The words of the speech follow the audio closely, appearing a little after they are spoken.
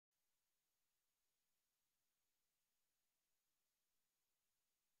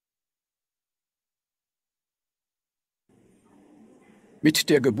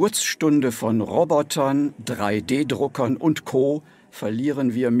Mit der Geburtsstunde von Robotern, 3D-Druckern und Co.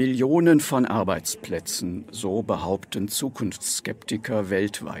 verlieren wir Millionen von Arbeitsplätzen, so behaupten Zukunftsskeptiker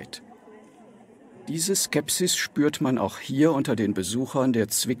weltweit. Diese Skepsis spürt man auch hier unter den Besuchern der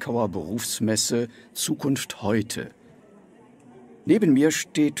Zwickauer Berufsmesse Zukunft heute. Neben mir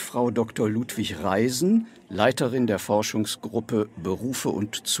steht Frau Dr. Ludwig Reisen, Leiterin der Forschungsgruppe Berufe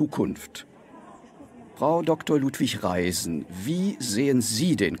und Zukunft. Frau Dr. Ludwig Reisen, wie sehen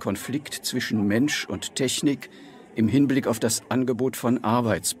Sie den Konflikt zwischen Mensch und Technik im Hinblick auf das Angebot von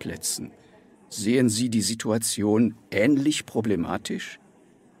Arbeitsplätzen? Sehen Sie die Situation ähnlich problematisch?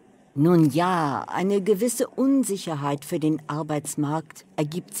 Nun ja, eine gewisse Unsicherheit für den Arbeitsmarkt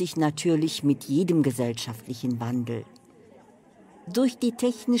ergibt sich natürlich mit jedem gesellschaftlichen Wandel. Durch die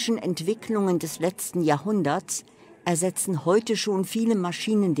technischen Entwicklungen des letzten Jahrhunderts ersetzen heute schon viele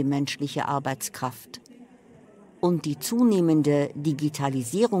Maschinen die menschliche Arbeitskraft. Und die zunehmende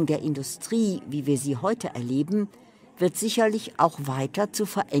Digitalisierung der Industrie, wie wir sie heute erleben, wird sicherlich auch weiter zu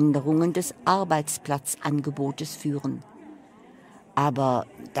Veränderungen des Arbeitsplatzangebotes führen. Aber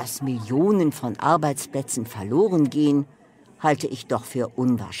dass Millionen von Arbeitsplätzen verloren gehen, halte ich doch für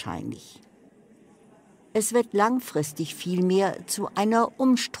unwahrscheinlich. Es wird langfristig vielmehr zu einer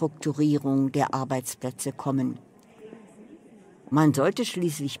Umstrukturierung der Arbeitsplätze kommen. Man sollte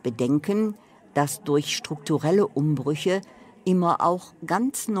schließlich bedenken, dass durch strukturelle Umbrüche immer auch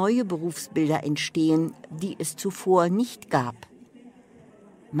ganz neue Berufsbilder entstehen, die es zuvor nicht gab.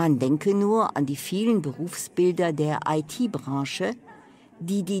 Man denke nur an die vielen Berufsbilder der IT-Branche,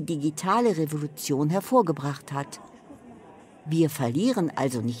 die die digitale Revolution hervorgebracht hat. Wir verlieren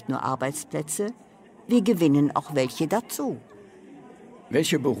also nicht nur Arbeitsplätze, wir gewinnen auch welche dazu.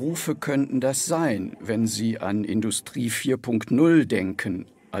 Welche Berufe könnten das sein, wenn Sie an Industrie 4.0 denken,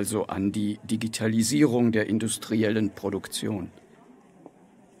 also an die Digitalisierung der industriellen Produktion?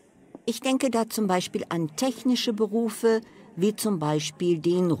 Ich denke da zum Beispiel an technische Berufe, wie zum Beispiel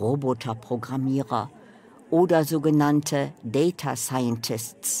den Roboterprogrammierer oder sogenannte Data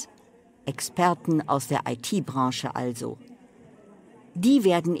Scientists, Experten aus der IT-Branche also. Die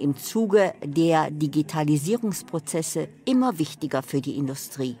werden im Zuge der Digitalisierungsprozesse immer wichtiger für die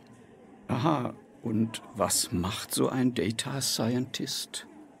Industrie. Aha, und was macht so ein Data Scientist?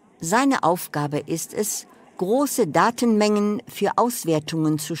 Seine Aufgabe ist es, große Datenmengen für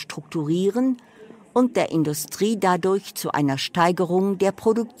Auswertungen zu strukturieren und der Industrie dadurch zu einer Steigerung der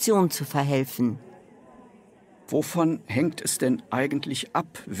Produktion zu verhelfen. Wovon hängt es denn eigentlich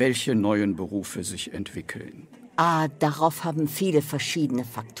ab, welche neuen Berufe sich entwickeln? Darauf haben viele verschiedene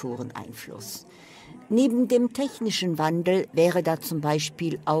Faktoren Einfluss. Neben dem technischen Wandel wäre da zum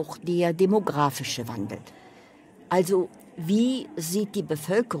Beispiel auch der demografische Wandel. Also, wie sieht die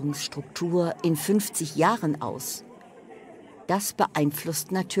Bevölkerungsstruktur in 50 Jahren aus? Das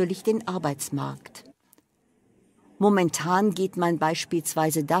beeinflusst natürlich den Arbeitsmarkt. Momentan geht man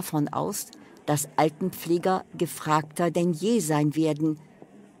beispielsweise davon aus, dass Altenpfleger gefragter denn je sein werden,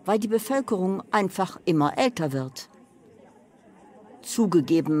 weil die Bevölkerung einfach immer älter wird.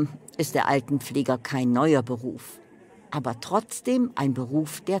 Zugegeben ist der Altenpfleger kein neuer Beruf, aber trotzdem ein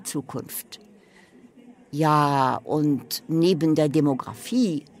Beruf der Zukunft. Ja, und neben der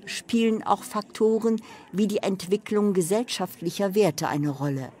Demografie spielen auch Faktoren wie die Entwicklung gesellschaftlicher Werte eine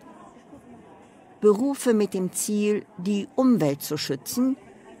Rolle. Berufe mit dem Ziel, die Umwelt zu schützen,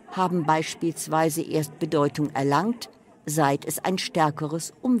 haben beispielsweise erst Bedeutung erlangt, seit es ein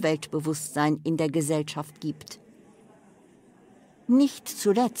stärkeres Umweltbewusstsein in der Gesellschaft gibt. Nicht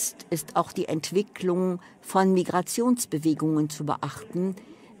zuletzt ist auch die Entwicklung von Migrationsbewegungen zu beachten,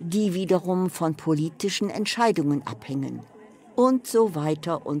 die wiederum von politischen Entscheidungen abhängen. Und so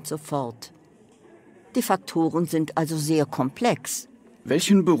weiter und so fort. Die Faktoren sind also sehr komplex.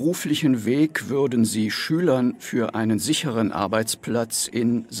 Welchen beruflichen Weg würden Sie Schülern für einen sicheren Arbeitsplatz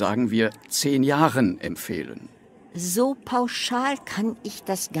in, sagen wir, 10 Jahren empfehlen? So pauschal kann ich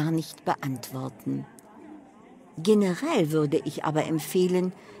das gar nicht beantworten. Generell würde ich aber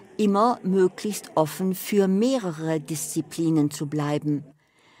empfehlen, immer möglichst offen für mehrere Disziplinen zu bleiben.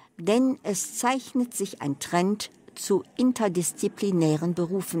 Denn es zeichnet sich ein Trend zu interdisziplinären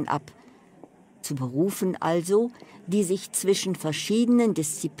Berufen ab. Zu Berufen also, die sich zwischen verschiedenen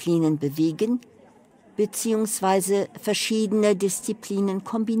Disziplinen bewegen bzw. verschiedene Disziplinen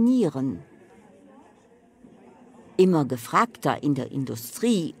kombinieren. Immer gefragter in der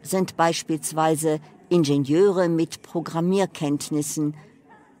Industrie sind beispielsweise Ingenieure mit Programmierkenntnissen,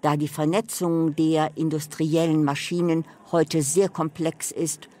 da die Vernetzung der industriellen Maschinen heute sehr komplex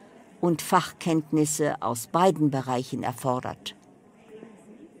ist und Fachkenntnisse aus beiden Bereichen erfordert.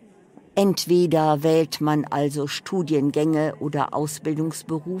 Entweder wählt man also Studiengänge oder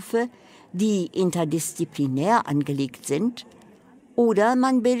Ausbildungsberufe, die interdisziplinär angelegt sind, oder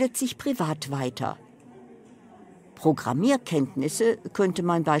man bildet sich privat weiter. Programmierkenntnisse könnte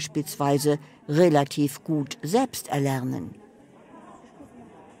man beispielsweise relativ gut selbst erlernen.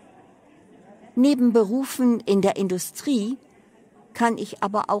 Neben Berufen in der Industrie kann ich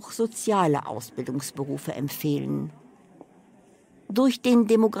aber auch soziale Ausbildungsberufe empfehlen. Durch den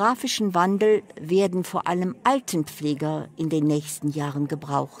demografischen Wandel werden vor allem Altenpfleger in den nächsten Jahren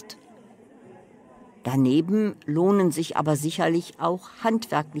gebraucht. Daneben lohnen sich aber sicherlich auch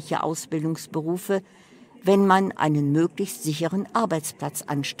handwerkliche Ausbildungsberufe, wenn man einen möglichst sicheren Arbeitsplatz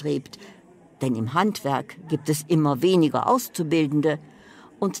anstrebt. Denn im Handwerk gibt es immer weniger Auszubildende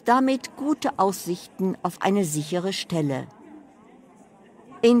und damit gute Aussichten auf eine sichere Stelle.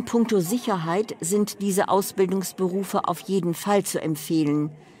 In puncto Sicherheit sind diese Ausbildungsberufe auf jeden Fall zu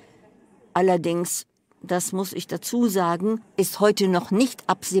empfehlen. Allerdings, das muss ich dazu sagen, ist heute noch nicht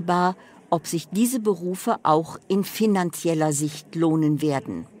absehbar, ob sich diese Berufe auch in finanzieller Sicht lohnen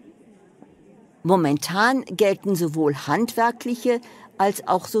werden. Momentan gelten sowohl handwerkliche als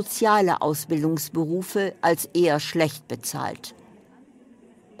auch soziale Ausbildungsberufe als eher schlecht bezahlt.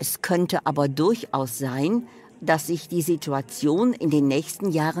 Es könnte aber durchaus sein, dass sich die Situation in den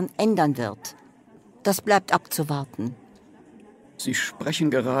nächsten Jahren ändern wird. Das bleibt abzuwarten. Sie sprechen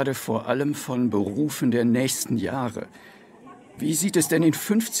gerade vor allem von Berufen der nächsten Jahre. Wie sieht es denn in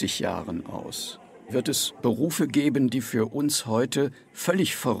 50 Jahren aus? Wird es Berufe geben, die für uns heute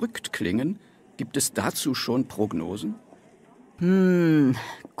völlig verrückt klingen? Gibt es dazu schon Prognosen?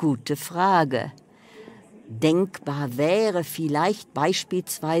 Gute Frage. Denkbar wäre vielleicht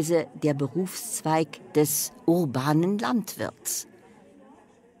beispielsweise der Berufszweig des urbanen Landwirts.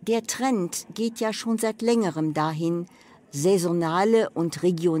 Der Trend geht ja schon seit längerem dahin, saisonale und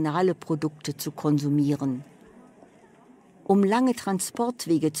regionale Produkte zu konsumieren. Um lange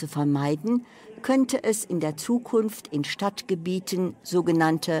Transportwege zu vermeiden, könnte es in der Zukunft in Stadtgebieten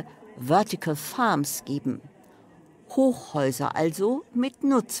sogenannte Vertical Farms geben. Hochhäuser also mit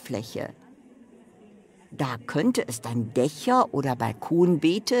Nutzfläche. Da könnte es dann Dächer oder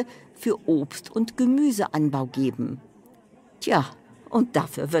Balkonbeete für Obst- und Gemüseanbau geben. Tja, und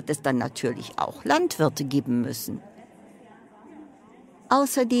dafür wird es dann natürlich auch Landwirte geben müssen.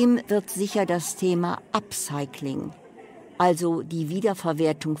 Außerdem wird sicher das Thema Upcycling, also die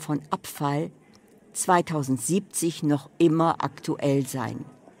Wiederverwertung von Abfall, 2070 noch immer aktuell sein.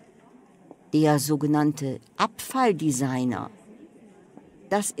 Der sogenannte Abfalldesigner,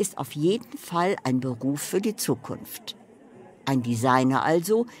 das ist auf jeden Fall ein Beruf für die Zukunft. Ein Designer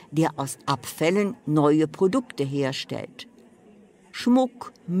also, der aus Abfällen neue Produkte herstellt.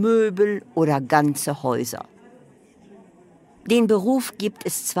 Schmuck, Möbel oder ganze Häuser. Den Beruf gibt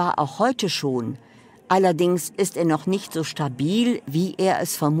es zwar auch heute schon, allerdings ist er noch nicht so stabil, wie er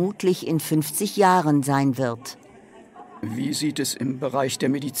es vermutlich in 50 Jahren sein wird. Wie sieht es im Bereich der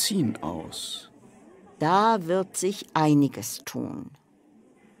Medizin aus? Da wird sich einiges tun.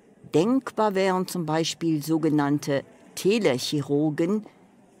 Denkbar wären zum Beispiel sogenannte Telechirurgen,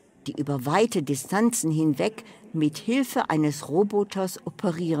 die über weite Distanzen hinweg mit Hilfe eines Roboters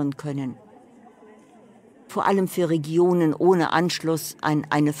operieren können. Vor allem für Regionen ohne Anschluss an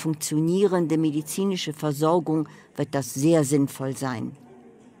eine funktionierende medizinische Versorgung wird das sehr sinnvoll sein.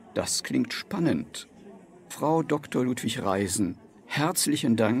 Das klingt spannend. Frau Dr. Ludwig Reisen,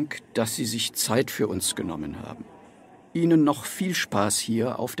 herzlichen Dank, dass Sie sich Zeit für uns genommen haben. Ihnen noch viel Spaß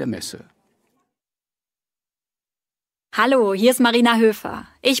hier auf der Messe. Hallo, hier ist Marina Höfer.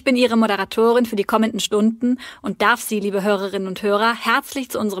 Ich bin Ihre Moderatorin für die kommenden Stunden und darf Sie, liebe Hörerinnen und Hörer, herzlich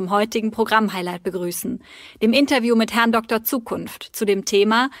zu unserem heutigen Programmhighlight begrüßen, dem Interview mit Herrn Dr. Zukunft zu dem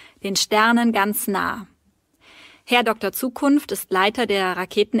Thema Den Sternen ganz nah. Herr Dr. Zukunft ist Leiter der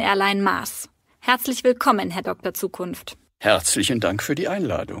Raketen-Airline Mars. Herzlich willkommen, Herr Dr. Zukunft. Herzlichen Dank für die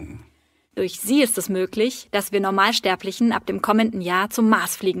Einladung. Durch Sie ist es möglich, dass wir Normalsterblichen ab dem kommenden Jahr zum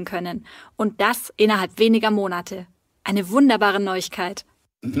Mars fliegen können. Und das innerhalb weniger Monate. Eine wunderbare Neuigkeit.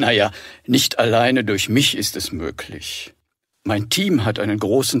 Naja, nicht alleine durch mich ist es möglich. Mein Team hat einen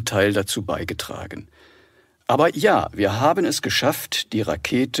großen Teil dazu beigetragen. Aber ja, wir haben es geschafft, die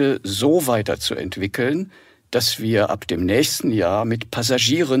Rakete so weiterzuentwickeln, dass wir ab dem nächsten Jahr mit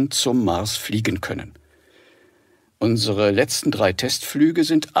Passagieren zum Mars fliegen können. Unsere letzten 3 Testflüge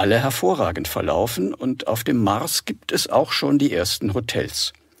sind alle hervorragend verlaufen und auf dem Mars gibt es auch schon die ersten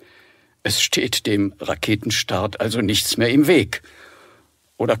Hotels. Es steht dem Raketenstart also nichts mehr im Weg.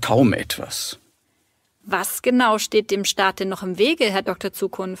 Oder kaum etwas. Was genau steht dem Start denn noch im Wege, Herr Dr.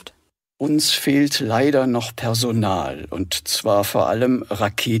 Zukunft? Uns fehlt leider noch Personal, und zwar vor allem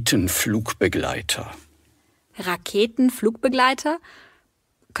Raketenflugbegleiter. Raketenflugbegleiter?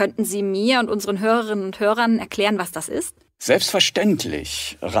 Könnten Sie mir und unseren Hörerinnen und Hörern erklären, was das ist?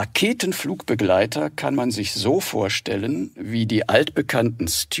 Selbstverständlich. Raketenflugbegleiter kann man sich so vorstellen wie die altbekannten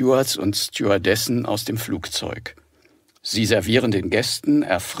Stewards und Stewardessen aus dem Flugzeug. Sie servieren den Gästen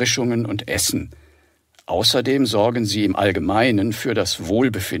Erfrischungen und Essen. Außerdem sorgen sie im Allgemeinen für das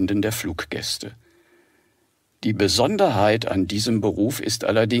Wohlbefinden der Fluggäste. Die Besonderheit an diesem Beruf ist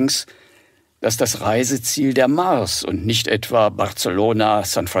allerdings, dass das Reiseziel der Mars und nicht etwa Barcelona,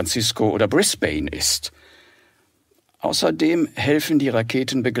 San Francisco oder Brisbane ist. Außerdem helfen die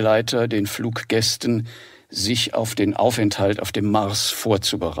Raketenbegleiter den Fluggästen, sich auf den Aufenthalt auf dem Mars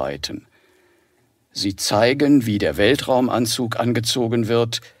vorzubereiten. Sie zeigen, wie der Weltraumanzug angezogen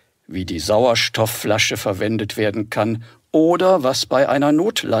wird, wie die Sauerstoffflasche verwendet werden kann oder was bei einer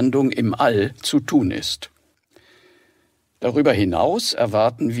Notlandung im All zu tun ist. Darüber hinaus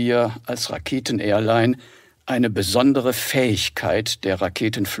erwarten wir als Raketen-Airline eine besondere Fähigkeit der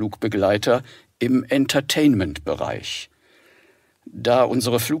Raketenflugbegleiter im Entertainment-Bereich. Da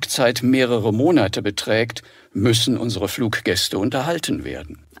unsere Flugzeit mehrere Monate beträgt, müssen unsere Fluggäste unterhalten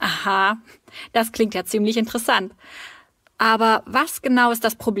werden. Aha, das klingt ja ziemlich interessant. Aber was genau ist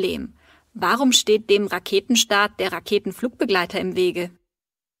das Problem? Warum steht dem Raketenstart der Raketenflugbegleiter im Wege?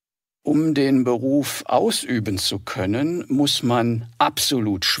 Um den Beruf ausüben zu können, muss man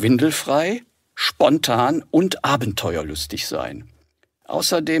absolut schwindelfrei, spontan und abenteuerlustig sein.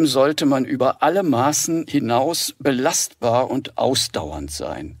 Außerdem sollte man über alle Maßen hinaus belastbar und ausdauernd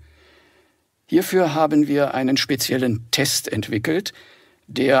sein. Hierfür haben wir einen speziellen Test entwickelt,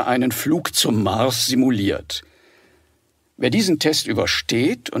 der einen Flug zum Mars simuliert. Wer diesen Test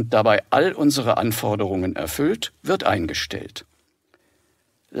übersteht und dabei all unsere Anforderungen erfüllt, wird eingestellt.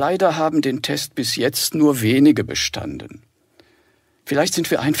 Leider haben den Test bis jetzt nur wenige bestanden. Vielleicht sind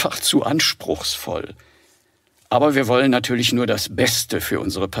wir einfach zu anspruchsvoll. Aber wir wollen natürlich nur das Beste für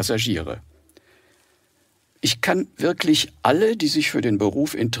unsere Passagiere. Ich kann wirklich alle, die sich für den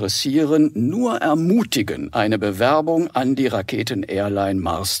Beruf interessieren, nur ermutigen, eine Bewerbung an die Raketen-Airline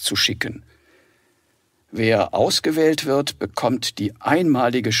Mars zu schicken. Wer ausgewählt wird, bekommt die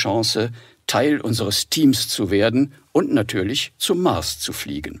einmalige Chance, Teil unseres Teams zu werden und natürlich zum Mars zu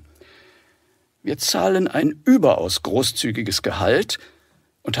fliegen. Wir zahlen ein überaus großzügiges Gehalt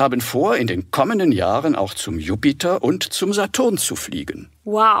und haben vor, in den kommenden Jahren auch zum Jupiter und zum Saturn zu fliegen.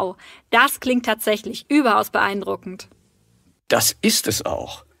 Wow, das klingt tatsächlich überaus beeindruckend. Das ist es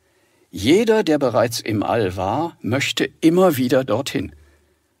auch. Jeder, der bereits im All war, möchte immer wieder dorthin.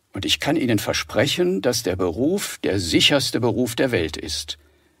 Und ich kann Ihnen versprechen, dass der Beruf der sicherste Beruf der Welt ist.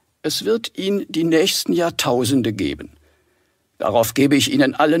 Es wird ihn die nächsten Jahrtausende geben. Darauf gebe ich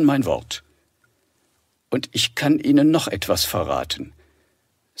Ihnen allen mein Wort. Und ich kann Ihnen noch etwas verraten.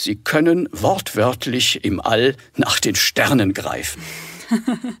 Sie können wortwörtlich im All nach den Sternen greifen.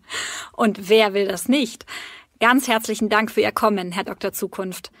 Und wer will das nicht? Ganz herzlichen Dank für Ihr Kommen, Herr Dr.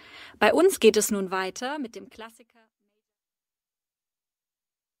 Zukunft. Bei uns geht es nun weiter mit dem Klassiker.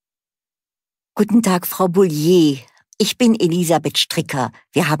 Guten Tag, Frau Boulier. Ich bin Elisabeth Stricker.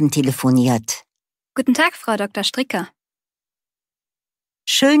 Wir haben telefoniert. Guten Tag, Frau Dr. Stricker.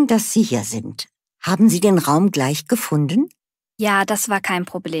 Schön, dass Sie hier sind. Haben Sie den Raum gleich gefunden? Ja, das war kein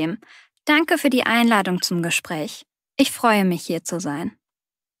Problem. Danke für die Einladung zum Gespräch. Ich freue mich, hier zu sein.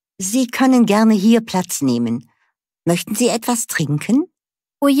 Sie können gerne hier Platz nehmen. Möchten Sie etwas trinken?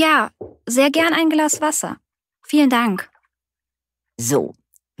 Oh ja, sehr gern ein Glas Wasser. Vielen Dank. So,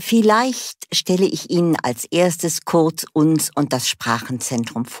 vielleicht stelle ich Ihnen als erstes kurz uns und das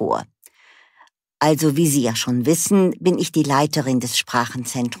Sprachenzentrum vor. Also, wie Sie ja schon wissen, bin ich die Leiterin des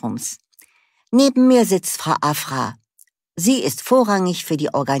Sprachenzentrums. Neben mir sitzt Frau Afra. Sie ist vorrangig für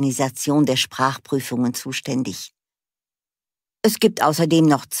die Organisation der Sprachprüfungen zuständig. Es gibt außerdem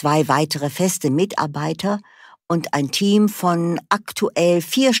noch 2 weitere feste Mitarbeiter und ein Team von aktuell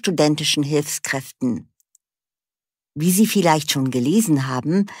 4 studentischen Hilfskräften. Wie Sie vielleicht schon gelesen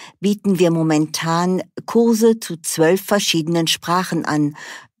haben, bieten wir momentan Kurse zu 12 verschiedenen Sprachen an,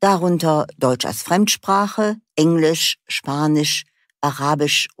 darunter Deutsch als Fremdsprache, Englisch, Spanisch,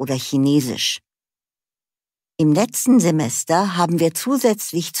 Arabisch oder Chinesisch. Im letzten Semester haben wir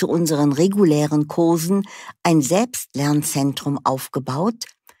zusätzlich zu unseren regulären Kursen ein Selbstlernzentrum aufgebaut,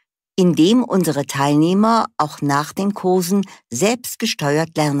 in dem unsere Teilnehmer auch nach den Kursen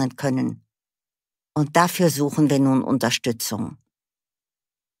selbstgesteuert lernen können. Und dafür suchen wir nun Unterstützung.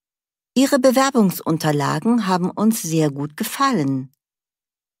 Ihre Bewerbungsunterlagen haben uns sehr gut gefallen.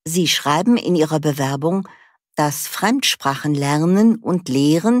 Sie schreiben in Ihrer Bewerbung, dass Fremdsprachenlernen und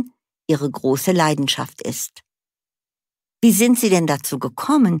Lehren Ihre große Leidenschaft ist. Wie sind Sie denn dazu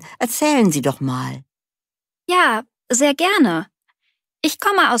gekommen? Erzählen Sie doch mal. Ja, sehr gerne. Ich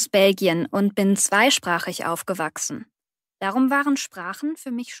komme aus Belgien und bin zweisprachig aufgewachsen. Darum waren Sprachen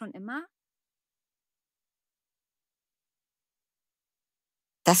für mich schon immer.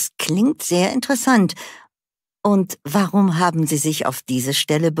 Das klingt sehr interessant. Und warum haben Sie sich auf diese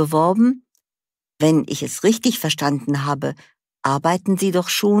Stelle beworben? Wenn ich es richtig verstanden habe, arbeiten Sie doch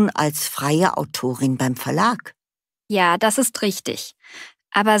schon als freie Autorin beim Verlag. Ja, das ist richtig.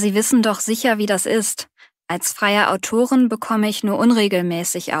 Aber Sie wissen doch sicher, wie das ist. Als freie Autorin bekomme ich nur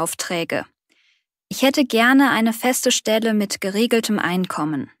unregelmäßig Aufträge. Ich hätte gerne eine feste Stelle mit geregeltem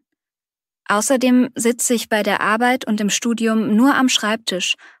Einkommen. Außerdem sitze ich bei der Arbeit und im Studium nur am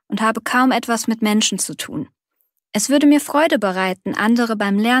Schreibtisch und habe kaum etwas mit Menschen zu tun. Es würde mir Freude bereiten, andere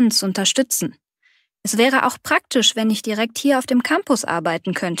beim Lernen zu unterstützen. Es wäre auch praktisch, wenn ich direkt hier auf dem Campus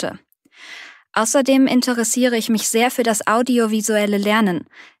arbeiten könnte. Außerdem interessiere ich mich sehr für das audiovisuelle Lernen,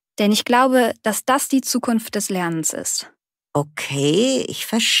 denn ich glaube, dass das die Zukunft des Lernens ist. Okay, ich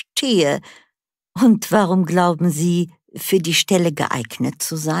verstehe. Und warum glauben Sie, für die Stelle geeignet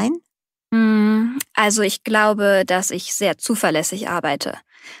zu sein? Also ich glaube, dass ich sehr zuverlässig arbeite.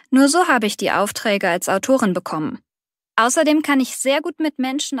 Nur so habe ich die Aufträge als Autorin bekommen. Außerdem kann ich sehr gut mit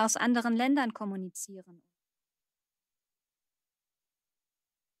Menschen aus anderen Ländern kommunizieren.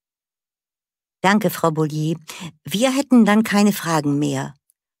 Danke, Frau Bollier. Wir hätten dann keine Fragen mehr.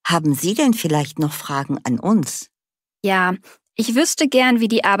 Haben Sie denn vielleicht noch Fragen an uns? Ja, ich wüsste gern, wie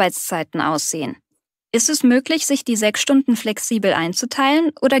die Arbeitszeiten aussehen. Ist es möglich, sich die 6 Stunden flexibel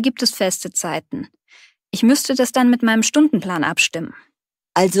einzuteilen oder gibt es feste Zeiten? Ich müsste das dann mit meinem Stundenplan abstimmen.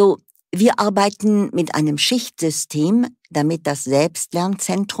 Also, wir arbeiten mit einem Schichtsystem, damit das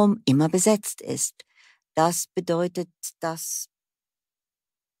Selbstlernzentrum immer besetzt ist. Das bedeutet, dass...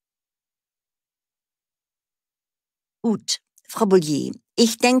 Gut, Frau Bollier,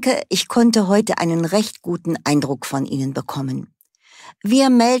 ich denke, ich konnte heute einen recht guten Eindruck von Ihnen bekommen. Wir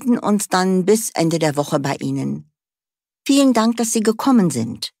melden uns dann bis Ende der Woche bei Ihnen. Vielen Dank, dass Sie gekommen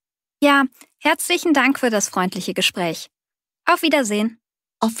sind. Ja, herzlichen Dank für das freundliche Gespräch. Auf Wiedersehen.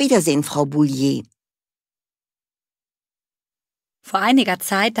 Auf Wiedersehen, Frau Bollier. Vor einiger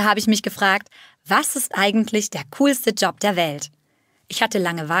Zeit, da habe ich mich gefragt, was ist eigentlich der coolste Job der Welt? Ich hatte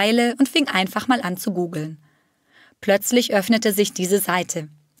Langeweile und fing einfach mal an zu googeln. Plötzlich öffnete sich diese Seite.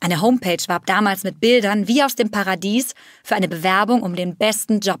 Eine Homepage warb damals mit Bildern wie aus dem Paradies für eine Bewerbung um den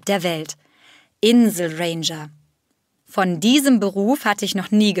besten Job der Welt. Inselranger. Von diesem Beruf hatte ich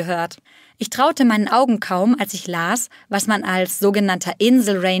noch nie gehört. Ich traute meinen Augen kaum, als ich las, was man als sogenannter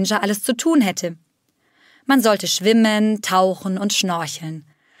Inselranger alles zu tun hätte. Man sollte schwimmen, tauchen und schnorcheln.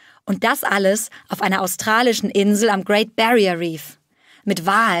 Und das alles auf einer australischen Insel am Great Barrier Reef. Mit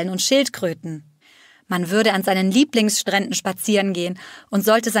Walen und Schildkröten. Man würde an seinen Lieblingsstränden spazieren gehen und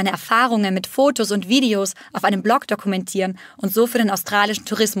sollte seine Erfahrungen mit Fotos und Videos auf einem Blog dokumentieren und so für den australischen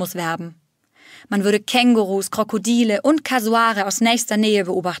Tourismus werben. Man würde Kängurus, Krokodile und Kasuare aus nächster Nähe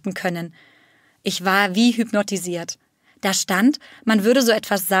beobachten können. Ich war wie hypnotisiert. Da stand, man würde so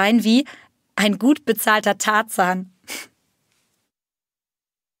etwas sein wie ein gut bezahlter Tarzan.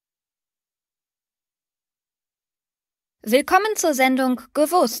 Willkommen zur Sendung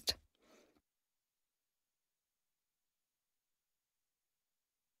Gewusst.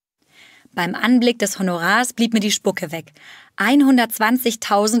 Beim Anblick des Honorars blieb mir die Spucke weg.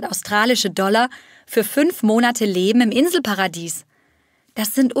 120.000 australische Dollar für 5 Monate Leben im Inselparadies.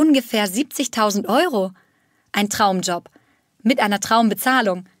 Das sind ungefähr 70.000 Euro. Ein Traumjob. Mit einer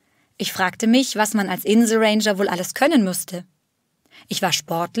Traumbezahlung. Ich fragte mich, was man als Inselranger wohl alles können müsste. Ich war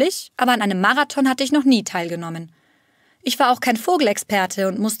sportlich, aber an einem Marathon hatte ich noch nie teilgenommen. Ich war auch kein Vogelexperte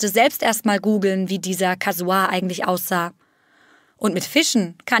und musste selbst erst mal googeln, wie dieser Kasuar eigentlich aussah. Und mit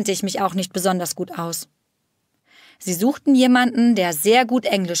Fischen kannte ich mich auch nicht besonders gut aus. Sie suchten jemanden, der sehr gut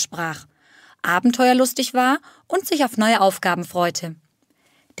Englisch sprach, abenteuerlustig war und sich auf neue Aufgaben freute,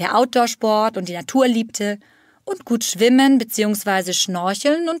 der Outdoorsport und die Natur liebte und gut schwimmen bzw.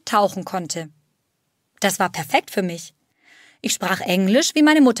 schnorcheln und tauchen konnte. Das war perfekt für mich. Ich sprach Englisch wie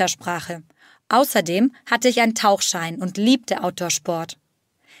meine Muttersprache. Außerdem hatte ich einen Tauchschein und liebte Outdoorsport.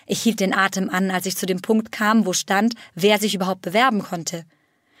 Ich hielt den Atem an, als ich zu dem Punkt kam, wo stand, wer sich überhaupt bewerben konnte.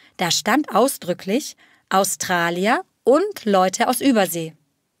 Da stand ausdrücklich Australier und Leute aus Übersee.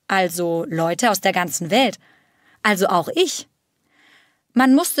 Also Leute aus der ganzen Welt. Also auch ich.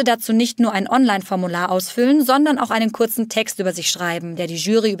 Man musste dazu nicht nur ein Online-Formular ausfüllen, sondern auch einen kurzen Text über sich schreiben, der die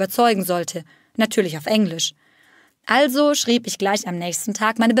Jury überzeugen sollte. Natürlich auf Englisch. Also schrieb ich gleich am nächsten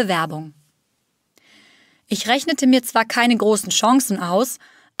Tag meine Bewerbung. Ich rechnete mir zwar keine großen Chancen aus,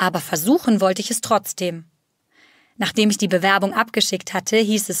 Aber versuchen wollte ich es trotzdem. Nachdem ich die Bewerbung abgeschickt hatte,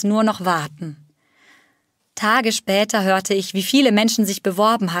 hieß es nur noch warten. Tage später hörte ich, wie viele Menschen sich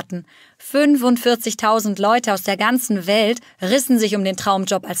beworben hatten. 45.000 Leute aus der ganzen Welt rissen sich um den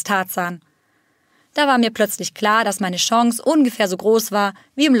Traumjob als Tarzan. Da war mir plötzlich klar, dass meine Chance ungefähr so groß war,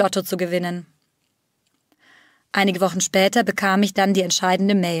 wie im Lotto zu gewinnen. Einige Wochen später bekam ich dann die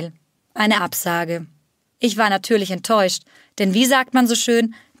entscheidende Mail. Eine Absage. Ich war natürlich enttäuscht, denn wie sagt man so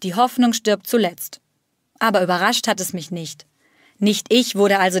schön, die Hoffnung stirbt zuletzt. Aber überrascht hat es mich nicht. Nicht ich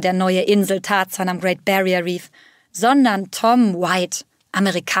wurde also der neue Insel-Tarzan am Great Barrier Reef, sondern Tom White,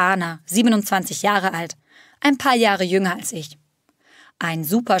 Amerikaner, 27 Jahre alt, ein paar Jahre jünger als ich. Ein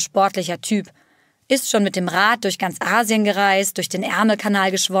super sportlicher Typ, ist schon mit dem Rad durch ganz Asien gereist, durch den Ärmelkanal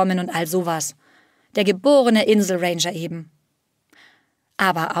geschwommen und all sowas. Der geborene Inselranger eben.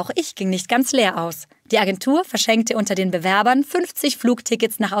 Aber auch ich ging nicht ganz leer aus. Die Agentur verschenkte unter den Bewerbern 50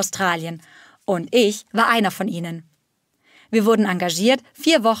 Flugtickets nach Australien. Und ich war einer von ihnen. Wir wurden engagiert,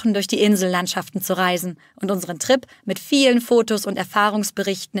 4 Wochen durch die Insellandschaften zu reisen und unseren Trip mit vielen Fotos und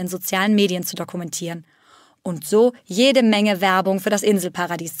Erfahrungsberichten in sozialen Medien zu dokumentieren. Und so jede Menge Werbung für das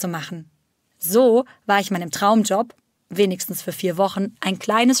Inselparadies zu machen. So war ich meinem Traumjob, wenigstens für 4 Wochen, ein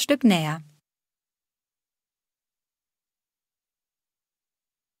kleines Stück näher.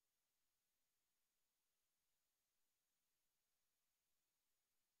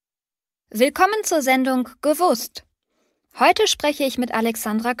 Willkommen zur Sendung Gewusst. Heute spreche ich mit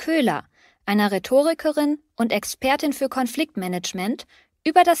Alexandra Köhler, einer Rhetorikerin und Expertin für Konfliktmanagement,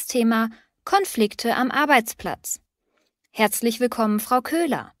 über das Thema Konflikte am Arbeitsplatz. Herzlich willkommen, Frau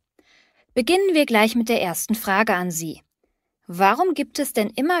Köhler. Beginnen wir gleich mit der ersten Frage an Sie. Warum gibt es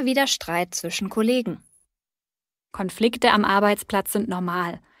denn immer wieder Streit zwischen Kollegen? Konflikte am Arbeitsplatz sind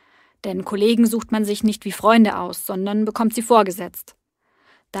normal. Denn Kollegen sucht man sich nicht wie Freunde aus, sondern bekommt sie vorgesetzt.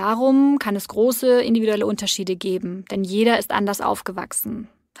 Darum kann es große individuelle Unterschiede geben, denn jeder ist anders aufgewachsen,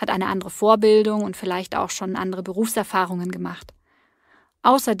 hat eine andere Vorbildung und vielleicht auch schon andere Berufserfahrungen gemacht.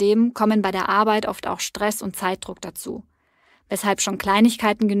 Außerdem kommen bei der Arbeit oft auch Stress und Zeitdruck dazu, weshalb schon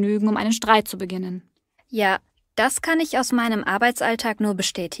Kleinigkeiten genügen, um einen Streit zu beginnen. Ja, das kann ich aus meinem Arbeitsalltag nur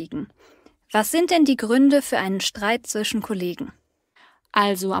bestätigen. Was sind denn die Gründe für einen Streit zwischen Kollegen?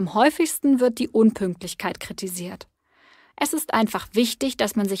 Also am häufigsten wird die Unpünktlichkeit kritisiert. Es ist einfach wichtig,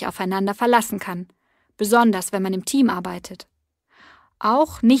 dass man sich aufeinander verlassen kann, besonders wenn man im Team arbeitet.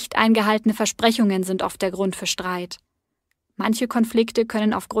 Auch nicht eingehaltene Versprechungen sind oft der Grund für Streit. Manche Konflikte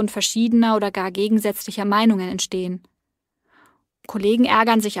können aufgrund verschiedener oder gar gegensätzlicher Meinungen entstehen. Kollegen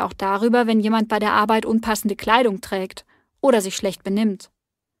ärgern sich auch darüber, wenn jemand bei der Arbeit unpassende Kleidung trägt oder sich schlecht benimmt.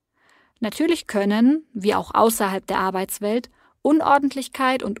 Natürlich können, wie auch außerhalb der Arbeitswelt,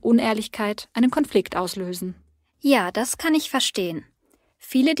 Unordentlichkeit und Unehrlichkeit einen Konflikt auslösen. Ja, das kann ich verstehen.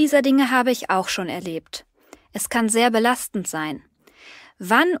 Viele dieser Dinge habe ich auch schon erlebt. Es kann sehr belastend sein.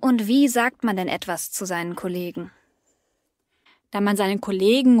 Wann und wie sagt man denn etwas zu seinen Kollegen? Da man seinen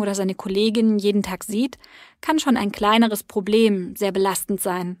Kollegen oder seine Kollegin jeden Tag sieht, kann schon ein kleineres Problem sehr belastend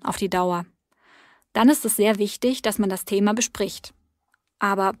sein auf die Dauer. Dann ist es sehr wichtig, dass man das Thema bespricht.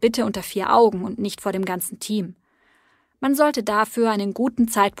 Aber bitte unter 4 Augen und nicht vor dem ganzen Team. Man sollte dafür einen guten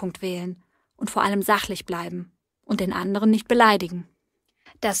Zeitpunkt wählen und vor allem sachlich bleiben und den anderen nicht beleidigen.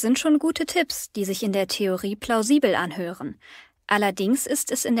 Das sind schon gute Tipps, die sich in der Theorie plausibel anhören. Allerdings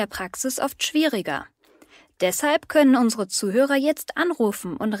ist es in der Praxis oft schwieriger. Deshalb können unsere Zuhörer jetzt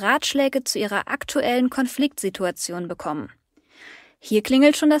anrufen und Ratschläge zu ihrer aktuellen Konfliktsituation bekommen. Hier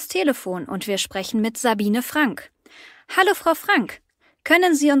klingelt schon das Telefon und wir sprechen mit Sabine Frank. Hallo Frau Frank,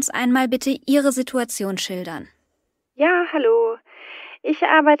 können Sie uns einmal bitte Ihre Situation schildern? Ja, hallo. Ich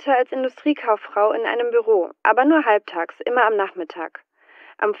arbeite als Industriekauffrau in einem Büro, aber nur halbtags, immer am Nachmittag.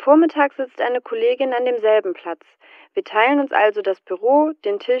 Am Vormittag sitzt eine Kollegin an demselben Platz. Wir teilen uns also das Büro,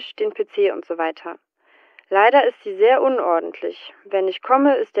 den Tisch, den PC und so weiter. Leider ist sie sehr unordentlich. Wenn ich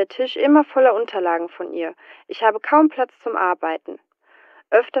komme, ist der Tisch immer voller Unterlagen von ihr. Ich habe kaum Platz zum Arbeiten.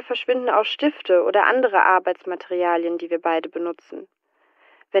 Öfter verschwinden auch Stifte oder andere Arbeitsmaterialien, die wir beide benutzen.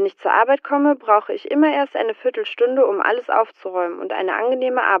 Wenn ich zur Arbeit komme, brauche ich immer erst eine Viertelstunde, um alles aufzuräumen und eine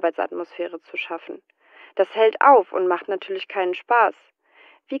angenehme Arbeitsatmosphäre zu schaffen. Das hält auf und macht natürlich keinen Spaß.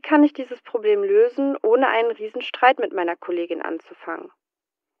 Wie kann ich dieses Problem lösen, ohne einen Riesenstreit mit meiner Kollegin anzufangen?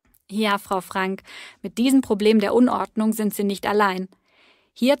 Ja, Frau Frank, mit diesem Problem der Unordnung sind Sie nicht allein.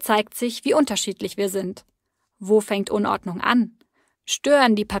 Hier zeigt sich, wie unterschiedlich wir sind. Wo fängt Unordnung an?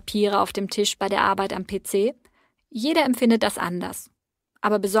 Stören die Papiere auf dem Tisch bei der Arbeit am PC? Jeder empfindet das anders.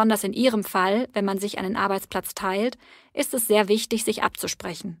 Aber besonders in Ihrem Fall, wenn man sich einen Arbeitsplatz teilt, ist es sehr wichtig, sich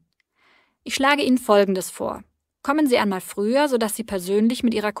abzusprechen. Ich schlage Ihnen Folgendes vor. Kommen Sie einmal früher, sodass Sie persönlich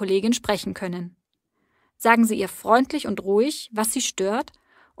mit Ihrer Kollegin sprechen können. Sagen Sie ihr freundlich und ruhig, was Sie stört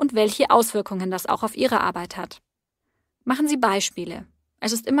und welche Auswirkungen das auch auf Ihre Arbeit hat. Machen Sie Beispiele.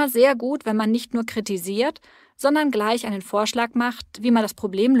 Es ist immer sehr gut, wenn man nicht nur kritisiert, sondern gleich einen Vorschlag macht, wie man das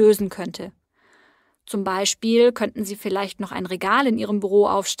Problem lösen könnte. Zum Beispiel könnten Sie vielleicht noch ein Regal in Ihrem Büro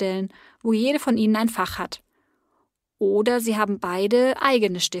aufstellen, wo jede von Ihnen ein Fach hat. Oder Sie haben beide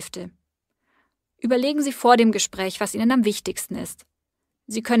eigene Stifte. Überlegen Sie vor dem Gespräch, was Ihnen am wichtigsten ist.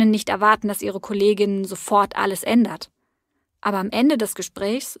 Sie können nicht erwarten, dass Ihre Kollegin sofort alles ändert. Aber am Ende des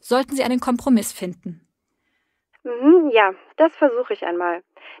Gesprächs sollten Sie einen Kompromiss finden. Ja, das versuche ich einmal.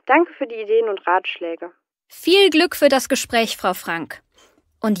 Danke für die Ideen und Ratschläge. Viel Glück für das Gespräch, Frau Frank.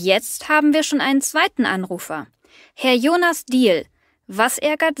 Und jetzt haben wir schon einen zweiten Anrufer. Herr Jonas Diehl, was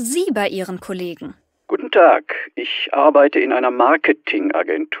ärgert Sie bei Ihren Kollegen? Guten Tag, ich arbeite in einer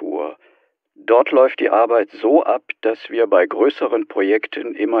Marketingagentur. Dort läuft die Arbeit so ab, dass wir bei größeren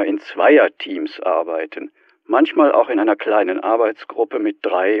Projekten immer in Zweierteams arbeiten. Manchmal auch in einer kleinen Arbeitsgruppe mit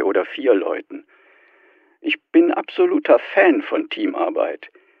 3 oder 4 Leuten. Ich bin absoluter Fan von Teamarbeit,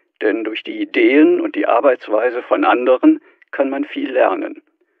 denn durch die Ideen und die Arbeitsweise von anderen kann man viel lernen.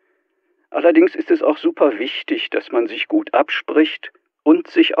 Allerdings ist es auch super wichtig, dass man sich gut abspricht und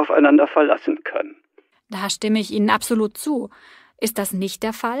sich aufeinander verlassen kann. Da stimme ich Ihnen absolut zu. Ist das nicht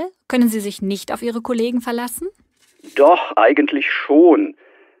der Fall? Können Sie sich nicht auf Ihre Kollegen verlassen? Doch, eigentlich schon.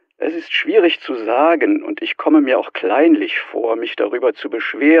 Es ist schwierig zu sagen und ich komme mir auch kleinlich vor, mich darüber zu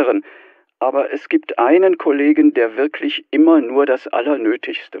beschweren. Aber es gibt einen Kollegen, der wirklich immer nur das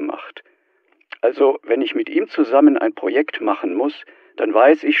Allernötigste macht. Also, wenn ich mit ihm zusammen ein Projekt machen muss, dann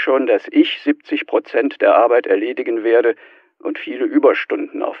weiß ich schon, dass ich 70% der Arbeit erledigen werde und viele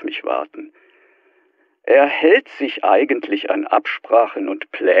Überstunden auf mich warten. Er hält sich eigentlich an Absprachen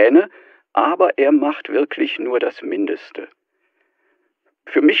und Pläne, aber er macht wirklich nur das Mindeste.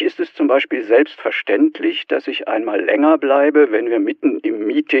 Für mich ist es zum Beispiel selbstverständlich, dass ich einmal länger bleibe, wenn wir mitten im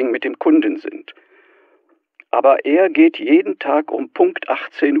Meeting mit dem Kunden sind. Aber er geht jeden Tag um Punkt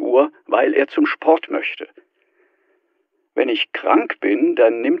 18 Uhr, weil er zum Sport möchte. Wenn ich krank bin,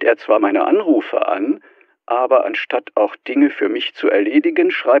 dann nimmt er zwar meine Anrufe an, aber anstatt auch Dinge für mich zu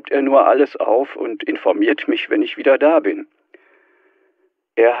erledigen, schreibt er nur alles auf und informiert mich, wenn ich wieder da bin.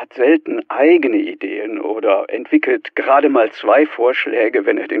 Er hat selten eigene Ideen oder entwickelt gerade mal 2 Vorschläge,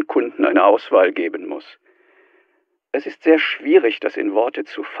 wenn er den Kunden eine Auswahl geben muss. Es ist sehr schwierig, das in Worte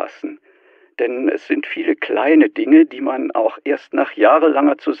zu fassen, denn es sind viele kleine Dinge, die man auch erst nach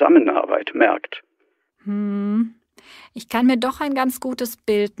jahrelanger Zusammenarbeit merkt. Ich kann mir doch ein ganz gutes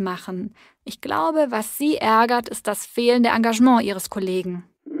Bild machen. Ich glaube, was Sie ärgert, ist das fehlende Engagement Ihres Kollegen.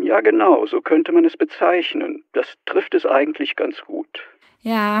 Ja, genau, so könnte man es bezeichnen. Das trifft es eigentlich ganz gut.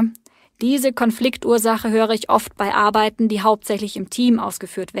 Ja, diese Konfliktursache höre ich oft bei Arbeiten, die hauptsächlich im Team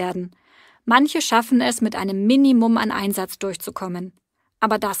ausgeführt werden. Manche schaffen es, mit einem Minimum an Einsatz durchzukommen.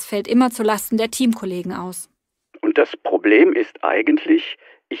 Aber das fällt immer zulasten der Teamkollegen aus. Und das Problem ist eigentlich,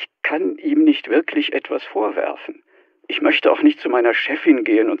 ich kann ihm nicht wirklich etwas vorwerfen. Ich möchte auch nicht zu meiner Chefin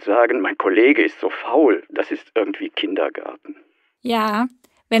gehen und sagen, mein Kollege ist so faul. Das ist irgendwie Kindergarten. Ja,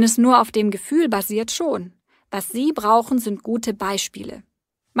 wenn es nur auf dem Gefühl basiert, schon. Was Sie brauchen, sind gute Beispiele.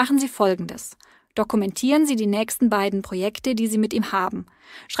 Machen Sie Folgendes. Dokumentieren Sie die nächsten beiden Projekte, die Sie mit ihm haben.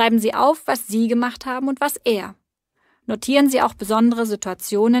 Schreiben Sie auf, was Sie gemacht haben und was er. Notieren Sie auch besondere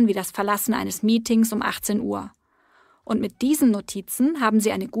Situationen wie das Verlassen eines Meetings um 18 Uhr. Und mit diesen Notizen haben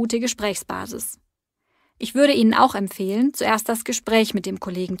Sie eine gute Gesprächsbasis. Ich würde Ihnen auch empfehlen, zuerst das Gespräch mit dem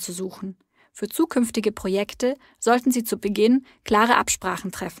Kollegen zu suchen. Für zukünftige Projekte sollten Sie zu Beginn klare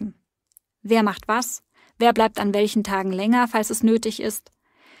Absprachen treffen. Wer macht was? Wer bleibt an welchen Tagen länger, falls es nötig ist?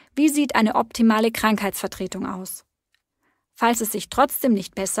 Wie sieht eine optimale Krankheitsvertretung aus? Falls es sich trotzdem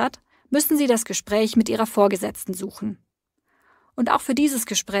nicht bessert, müssen Sie das Gespräch mit Ihrer Vorgesetzten suchen. Und auch für dieses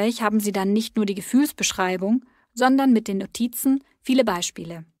Gespräch haben Sie dann nicht nur die Gefühlsbeschreibung, sondern mit den Notizen viele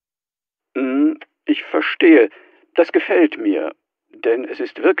Beispiele. Ich verstehe. Das gefällt mir. Denn es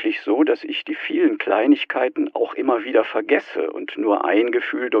ist wirklich so, dass ich die vielen Kleinigkeiten auch immer wieder vergesse und nur ein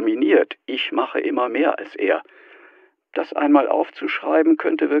Gefühl dominiert. Ich mache immer mehr als er. Das einmal aufzuschreiben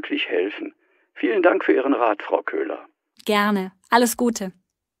könnte wirklich helfen. Vielen Dank für Ihren Rat, Frau Köhler. Gerne. Alles Gute.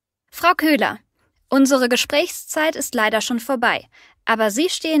 Frau Köhler, unsere Gesprächszeit ist leider schon vorbei, aber Sie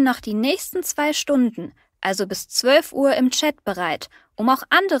stehen noch die nächsten 2 Stunden, also bis 12 Uhr im Chat bereit, um auch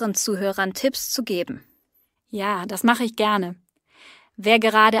anderen Zuhörern Tipps zu geben. Ja, das mache ich gerne. Wer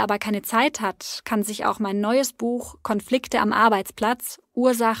gerade aber keine Zeit hat, kann sich auch mein neues Buch Konflikte am Arbeitsplatz,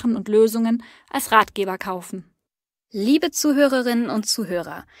 Ursachen und Lösungen als Ratgeber kaufen. Liebe Zuhörerinnen und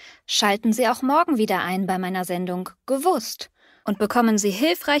Zuhörer, schalten Sie auch morgen wieder ein bei meiner Sendung Gewusst und bekommen Sie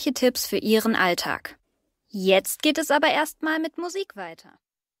hilfreiche Tipps für Ihren Alltag. Jetzt geht es aber erstmal mit Musik weiter.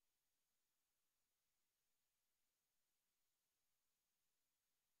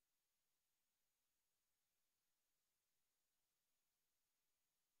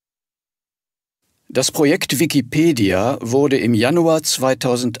 Das Projekt Wikipedia wurde im Januar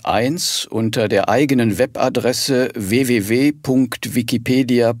 2001 unter der eigenen Webadresse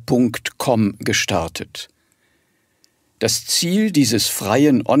www.wikipedia.com gestartet. Das Ziel dieses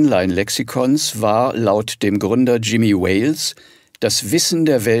freien Online-Lexikons war laut dem Gründer Jimmy Wales, das Wissen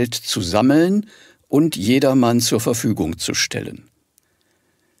der Welt zu sammeln und jedermann zur Verfügung zu stellen.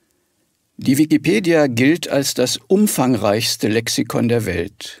 Die Wikipedia gilt als das umfangreichste Lexikon der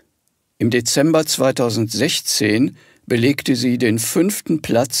Welt. Im Dezember 2016 belegte sie den 5.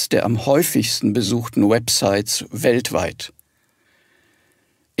 Platz der am häufigsten besuchten Websites weltweit.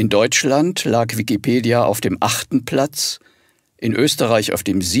 In Deutschland lag Wikipedia auf dem 8. Platz, in Österreich auf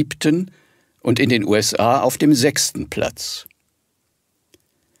dem 7. und in den USA auf dem 6. Platz.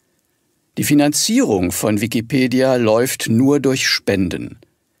 Die Finanzierung von Wikipedia läuft nur durch Spenden.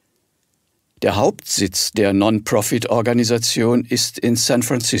 Der Hauptsitz der Non-Profit-Organisation ist in San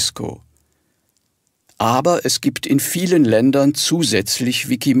Francisco. Aber es gibt in vielen Ländern zusätzlich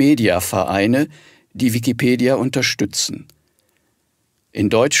Wikimedia-Vereine, die Wikipedia unterstützen.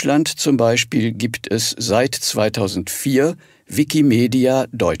 In Deutschland zum Beispiel gibt es seit 2004 Wikimedia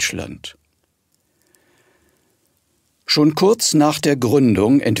Deutschland. Schon kurz nach der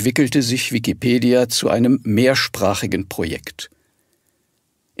Gründung entwickelte sich Wikipedia zu einem mehrsprachigen Projekt.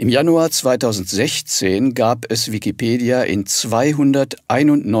 Im Januar 2016 gab es Wikipedia in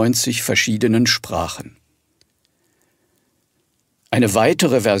 291 verschiedenen Sprachen. Eine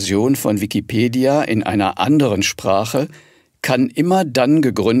weitere Version von Wikipedia in einer anderen Sprache kann immer dann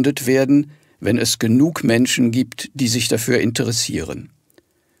gegründet werden, wenn es genug Menschen gibt, die sich dafür interessieren.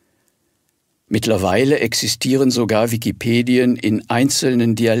 Mittlerweile existieren sogar Wikipedien in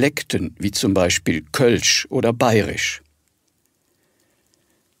einzelnen Dialekten, wie zum Beispiel Kölsch oder Bayerisch.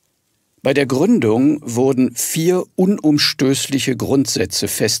 Bei der Gründung wurden 4 unumstößliche Grundsätze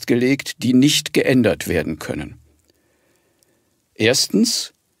festgelegt, die nicht geändert werden können.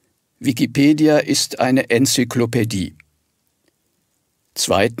 Erstens: Wikipedia ist eine Enzyklopädie.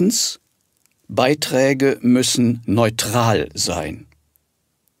 Zweitens: Beiträge müssen neutral sein.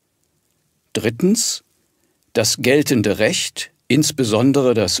 Drittens: Das geltende Recht,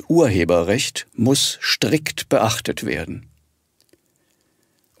 insbesondere das Urheberrecht, muss strikt beachtet werden.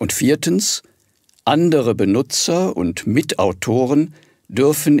 Und viertens: Andere Benutzer und Mitautoren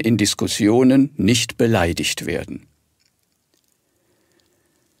dürfen in Diskussionen nicht beleidigt werden.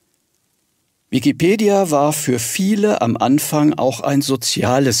 Wikipedia war für viele am Anfang auch ein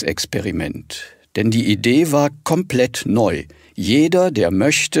soziales Experiment, denn die Idee war komplett neu. Jeder, der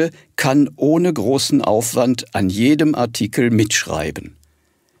möchte, kann ohne großen Aufwand an jedem Artikel mitschreiben.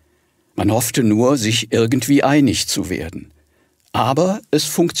 Man hoffte nur, sich irgendwie einig zu werden. Aber es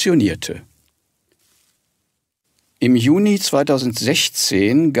funktionierte. Im Juni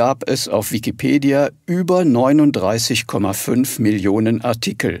 2016 gab es auf Wikipedia über 39,5 Millionen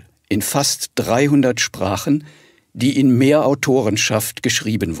Artikel in fast 300 Sprachen, die in Mehrautorenschaft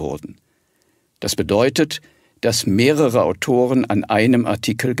geschrieben wurden. Das bedeutet, dass mehrere Autoren an einem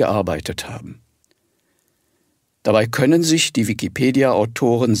Artikel gearbeitet haben. Dabei können sich die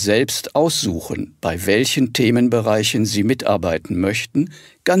Wikipedia-Autoren selbst aussuchen, bei welchen Themenbereichen sie mitarbeiten möchten,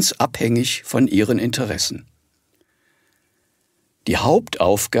 ganz abhängig von ihren Interessen. Die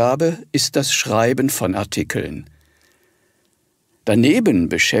Hauptaufgabe ist das Schreiben von Artikeln. Daneben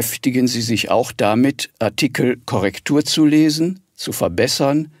beschäftigen sie sich auch damit, Artikel Korrektur zu lesen, zu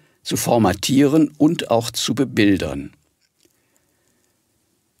verbessern, zu formatieren und auch zu bebildern.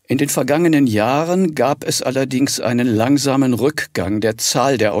 In den vergangenen Jahren gab es allerdings einen langsamen Rückgang der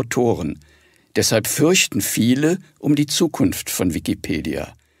Zahl der Autoren. Deshalb fürchten viele um die Zukunft von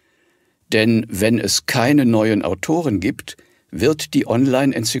Wikipedia. Denn wenn es keine neuen Autoren gibt, wird die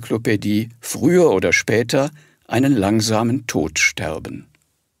Online-Enzyklopädie früher oder später einen langsamen Tod sterben.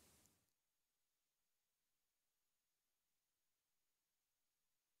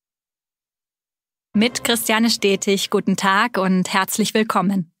 Mit Christiane Stetig, guten Tag und herzlich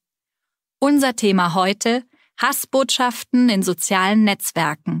willkommen. Unser Thema heute: Hassbotschaften in sozialen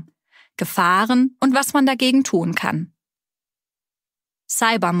Netzwerken, Gefahren und was man dagegen tun kann.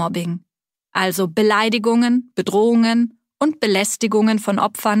 Cybermobbing, also Beleidigungen, Bedrohungen und Belästigungen von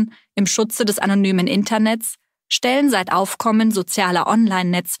Opfern im Schutze des anonymen Internets, stellen seit Aufkommen sozialer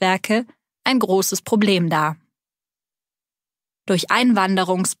Online-Netzwerke ein großes Problem dar. durch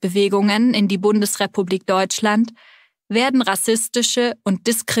Einwanderungsbewegungen in die Bundesrepublik Deutschland werden rassistische und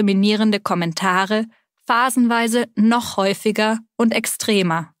diskriminierende Kommentare phasenweise noch häufiger und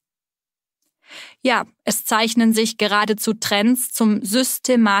extremer. Ja, es zeichnen sich geradezu Trends zum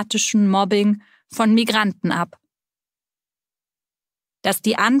systematischen Mobbing von Migranten ab. Dass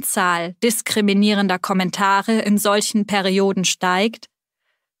die Anzahl diskriminierender Kommentare in solchen Perioden steigt,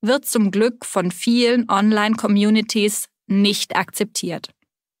 wird zum Glück von vielen Online-Communities nicht akzeptiert.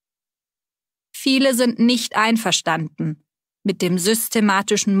 Viele sind nicht einverstanden mit dem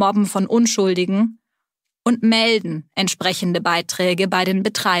systematischen Mobben von Unschuldigen und melden entsprechende Beiträge bei den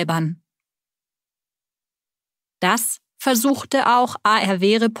Betreibern. Das versuchte auch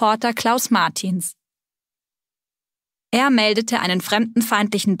ARW-Reporter Klaus Martins. Er meldete einen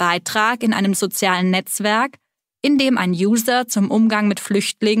fremdenfeindlichen Beitrag in einem sozialen Netzwerk, in dem ein User zum Umgang mit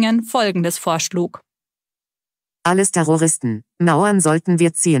Flüchtlingen Folgendes vorschlug. Alles Terroristen, Mauern sollten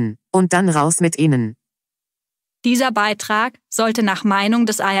wir ziehen, und dann raus mit ihnen. Dieser Beitrag sollte nach Meinung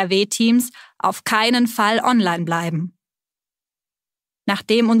des ARW-Teams auf keinen Fall online bleiben.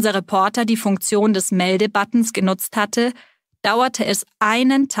 Nachdem unser Reporter die Funktion des Meldebuttons genutzt hatte, dauerte es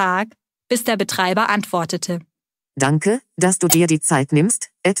einen Tag, bis der Betreiber antwortete. Danke, dass du dir die Zeit nimmst,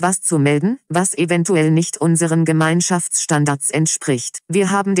 etwas zu melden, was eventuell nicht unseren Gemeinschaftsstandards entspricht.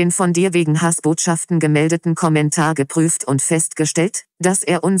 Wir haben den von dir wegen Hassbotschaften gemeldeten Kommentar geprüft und festgestellt, dass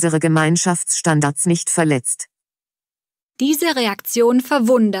er unsere Gemeinschaftsstandards nicht verletzt. Diese Reaktion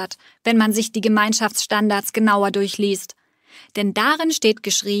verwundert, wenn man sich die Gemeinschaftsstandards genauer durchliest. Denn darin steht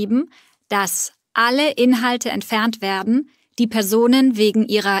geschrieben, dass alle Inhalte entfernt werden, die Personen wegen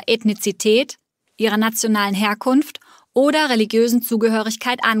ihrer Ethnizität, ihrer nationalen Herkunft oder religiösen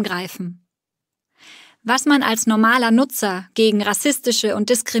Zugehörigkeit angreifen. Was man als normaler Nutzer gegen rassistische und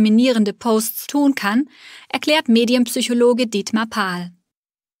diskriminierende Posts tun kann, erklärt Medienpsychologe Dietmar Pahl.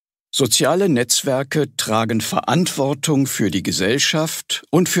 Soziale Netzwerke tragen Verantwortung für die Gesellschaft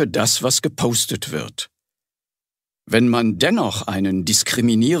und für das, was gepostet wird. Wenn man dennoch einen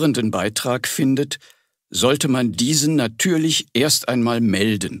diskriminierenden Beitrag findet, sollte man diesen natürlich erst einmal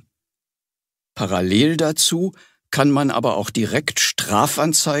melden. Parallel dazu kann man aber auch direkt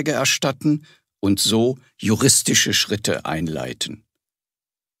Strafanzeige erstatten und so juristische Schritte einleiten.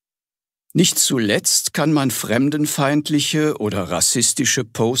 Nicht zuletzt kann man fremdenfeindliche oder rassistische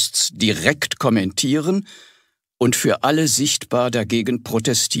Posts direkt kommentieren und für alle sichtbar dagegen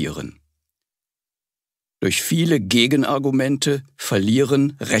protestieren. Durch viele Gegenargumente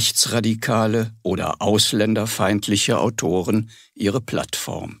verlieren rechtsradikale oder ausländerfeindliche Autoren ihre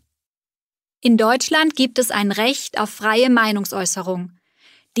Plattform. In Deutschland gibt es ein Recht auf freie Meinungsäußerung.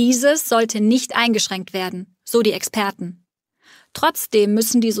 Dieses sollte nicht eingeschränkt werden, so die Experten. Trotzdem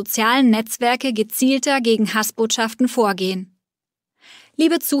müssen die sozialen Netzwerke gezielter gegen Hassbotschaften vorgehen.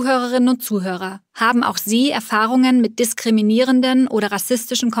 Liebe Zuhörerinnen und Zuhörer, haben auch Sie Erfahrungen mit diskriminierenden oder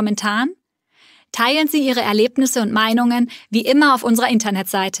rassistischen Kommentaren? Teilen Sie Ihre Erlebnisse und Meinungen wie immer auf unserer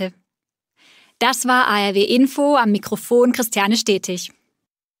Internetseite. Das war ARW Info, am Mikrofon Christiane Stetig.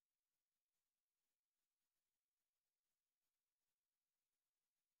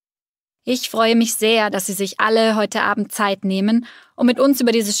 Ich freue mich sehr, dass Sie sich alle heute Abend Zeit nehmen, um mit uns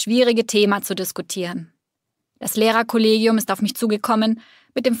über dieses schwierige Thema zu diskutieren. Das Lehrerkollegium ist auf mich zugekommen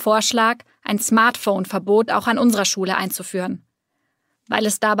mit dem Vorschlag, ein Smartphone-Verbot auch an unserer Schule einzuführen. Weil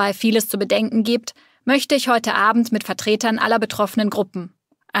es dabei vieles zu bedenken gibt, möchte ich heute Abend mit Vertretern aller betroffenen Gruppen,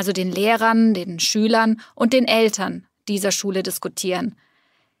 also den Lehrern, den Schülern und den Eltern dieser Schule diskutieren.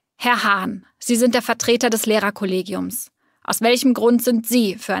 Herr Hahn, Sie sind der Vertreter des Lehrerkollegiums. Aus welchem Grund sind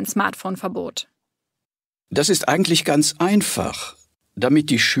Sie für ein Smartphone-Verbot? Das ist eigentlich ganz einfach, damit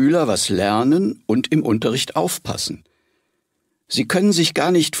die Schüler was lernen und im Unterricht aufpassen. Sie können sich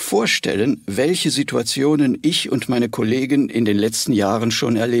gar nicht vorstellen, welche Situationen ich und meine Kollegen in den letzten Jahren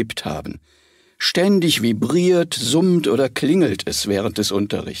schon erlebt haben. Ständig vibriert, summt oder klingelt es während des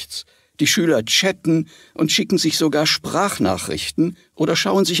Unterrichts. Die Schüler chatten und schicken sich sogar Sprachnachrichten oder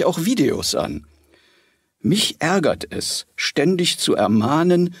schauen sich auch Videos an. Mich ärgert es, ständig zu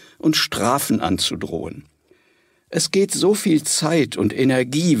ermahnen und Strafen anzudrohen. Es geht so viel Zeit und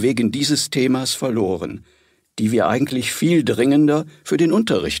Energie wegen dieses Themas verloren, die wir eigentlich viel dringender für den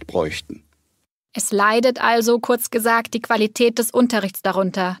Unterricht bräuchten. Es leidet also, kurz gesagt, die Qualität des Unterrichts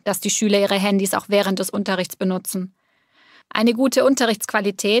darunter, dass die Schüler ihre Handys auch während des Unterrichts benutzen. Eine gute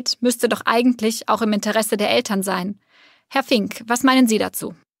Unterrichtsqualität müsste doch eigentlich auch im Interesse der Eltern sein. Herr Fink, was meinen Sie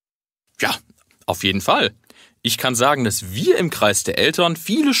dazu? Ja, auf jeden Fall. Ich kann sagen, dass wir im Kreis der Eltern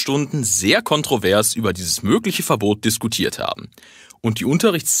viele Stunden sehr kontrovers über dieses mögliche Verbot diskutiert haben. Und die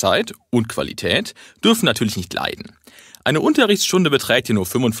Unterrichtszeit und Qualität dürfen natürlich nicht leiden. Eine Unterrichtsstunde beträgt ja nur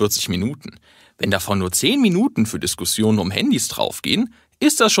 45 Minuten. Wenn davon nur 10 Minuten für Diskussionen um Handys draufgehen,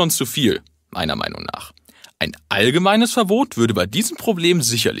 ist das schon zu viel, meiner Meinung nach. Ein allgemeines Verbot würde bei diesem Problem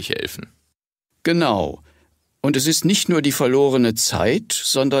sicherlich helfen. Genau. Und es ist nicht nur die verlorene Zeit,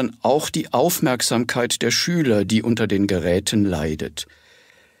 sondern auch die Aufmerksamkeit der Schüler, die unter den Geräten leidet.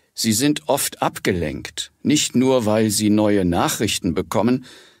 Sie sind oft abgelenkt, nicht nur, weil sie neue Nachrichten bekommen,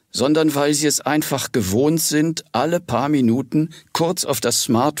 sondern weil sie es einfach gewohnt sind, alle paar Minuten kurz auf das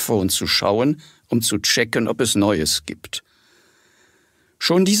Smartphone zu schauen, um zu checken, ob es Neues gibt.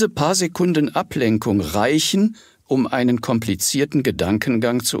 Schon diese paar Sekunden Ablenkung reichen, um einen komplizierten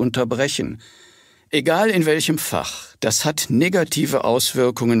Gedankengang zu unterbrechen. Egal in welchem Fach, das hat negative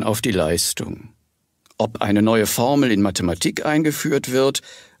Auswirkungen auf die Leistung. Ob eine neue Formel in Mathematik eingeführt wird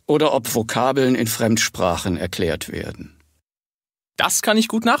oder ob Vokabeln in Fremdsprachen erklärt werden. Das kann ich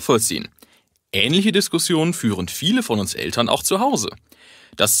gut nachvollziehen. Ähnliche Diskussionen führen viele von uns Eltern auch zu Hause.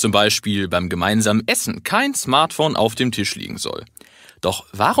 Dass zum Beispiel beim gemeinsamen Essen kein Smartphone auf dem Tisch liegen soll. Doch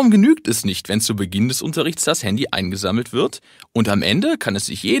warum genügt es nicht, wenn zu Beginn des Unterrichts das Handy eingesammelt wird und am Ende kann es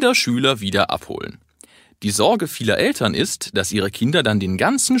sich jeder Schüler wieder abholen? Die Sorge vieler Eltern ist, dass ihre Kinder dann den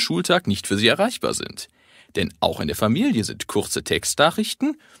ganzen Schultag nicht für sie erreichbar sind. Denn auch in der Familie sind kurze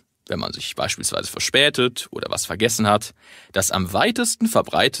Textnachrichten, wenn man sich beispielsweise verspätet oder was vergessen hat, das am weitesten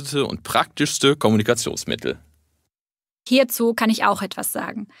verbreitete und praktischste Kommunikationsmittel. Hierzu kann ich auch etwas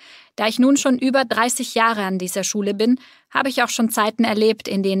sagen. Da ich nun schon über 30 Jahre an dieser Schule bin, habe ich auch schon Zeiten erlebt,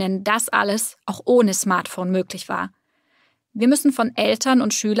 in denen das alles auch ohne Smartphone möglich war. Wir müssen von Eltern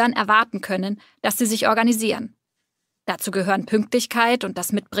und Schülern erwarten können, dass sie sich organisieren. Dazu gehören Pünktlichkeit und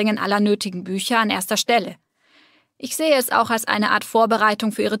das Mitbringen aller nötigen Bücher an erster Stelle. Ich sehe es auch als eine Art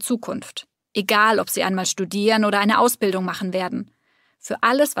Vorbereitung für ihre Zukunft, egal ob sie einmal studieren oder eine Ausbildung machen werden. Für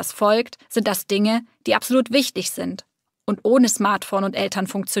alles, was folgt, sind das Dinge, die absolut wichtig sind und ohne Smartphone und Eltern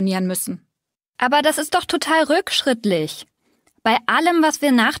funktionieren müssen. Aber das ist doch total rückschrittlich. Bei allem, was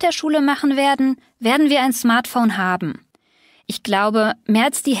wir nach der Schule machen werden, werden wir ein Smartphone haben. Ich glaube, mehr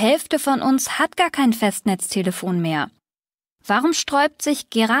als die Hälfte von uns hat gar kein Festnetztelefon mehr. Warum sträubt sich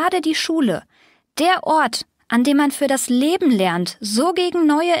gerade die Schule, der Ort, an dem man für das Leben lernt, so gegen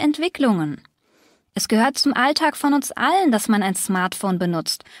neue Entwicklungen? Es gehört zum Alltag von uns allen, dass man ein Smartphone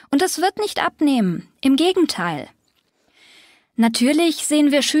benutzt. Und es wird nicht abnehmen. Im Gegenteil. Natürlich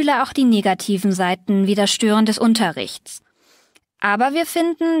sehen wir Schüler auch die negativen Seiten wie das Stören des Unterrichts. Aber wir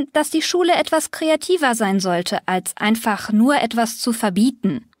finden, dass die Schule etwas kreativer sein sollte, als einfach nur etwas zu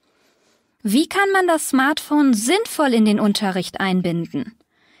verbieten. Wie kann man das Smartphone sinnvoll in den Unterricht einbinden?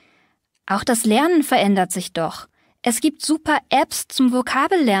 Auch das Lernen verändert sich doch. Es gibt super Apps zum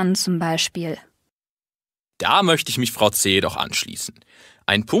Vokabellernen zum Beispiel. Da möchte ich mich Frau C. doch anschließen.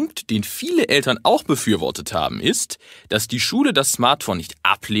 Ein Punkt, den viele Eltern auch befürwortet haben, ist, dass die Schule das Smartphone nicht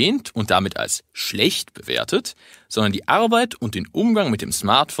ablehnt und damit als schlecht bewertet, sondern die Arbeit und den Umgang mit dem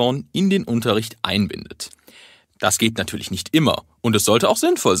Smartphone in den Unterricht einbindet. Das geht natürlich nicht immer und es sollte auch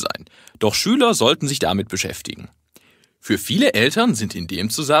sinnvoll sein, doch Schüler sollten sich damit beschäftigen. Für viele Eltern sind in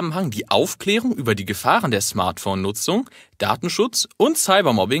dem Zusammenhang die Aufklärung über die Gefahren der Smartphone-Nutzung, Datenschutz und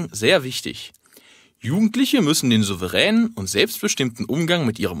Cybermobbing sehr wichtig. Jugendliche müssen den souveränen und selbstbestimmten Umgang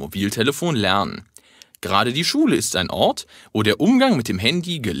mit ihrem Mobiltelefon lernen. Gerade die Schule ist ein Ort, wo der Umgang mit dem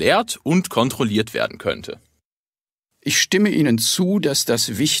Handy gelehrt und kontrolliert werden könnte. Ich stimme Ihnen zu, dass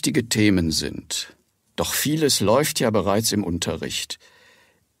das wichtige Themen sind. Doch vieles läuft ja bereits im Unterricht.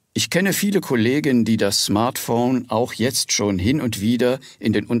 Ich kenne viele Kollegen, die das Smartphone auch jetzt schon hin und wieder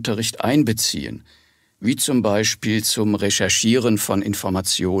in den Unterricht einbeziehen, wie zum Beispiel zum Recherchieren von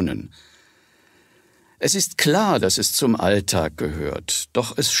Informationen. Es ist klar, dass es zum Alltag gehört,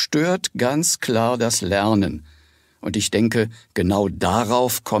 doch es stört ganz klar das Lernen. Und ich denke, genau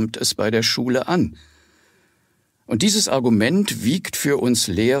darauf kommt es bei der Schule an. Und dieses Argument wiegt für uns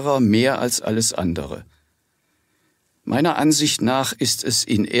Lehrer mehr als alles andere. Meiner Ansicht nach ist es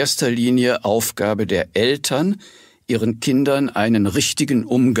in erster Linie Aufgabe der Eltern, ihren Kindern einen richtigen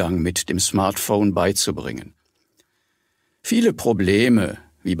Umgang mit dem Smartphone beizubringen. Viele Probleme,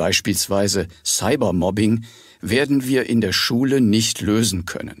 wie beispielsweise Cybermobbing, werden wir in der Schule nicht lösen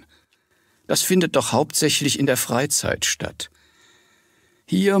können. Das findet doch hauptsächlich in der Freizeit statt.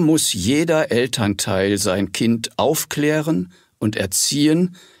 Hier muss jeder Elternteil sein Kind aufklären und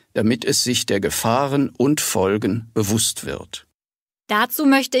erziehen, damit es sich der Gefahren und Folgen bewusst wird. Dazu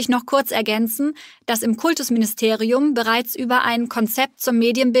möchte ich noch kurz ergänzen, dass im Kultusministerium bereits über ein Konzept zur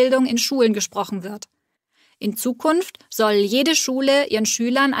Medienbildung in Schulen gesprochen wird. In Zukunft soll jede Schule ihren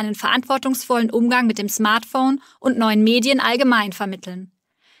Schülern einen verantwortungsvollen Umgang mit dem Smartphone und neuen Medien allgemein vermitteln.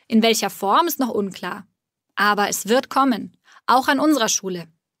 In welcher Form ist noch unklar. Aber es wird kommen, auch an unserer Schule.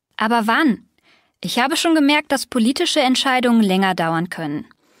 Aber wann? Ich habe schon gemerkt, dass politische Entscheidungen länger dauern können.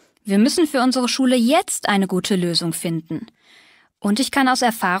 Wir müssen für unsere Schule jetzt eine gute Lösung finden. Und ich kann aus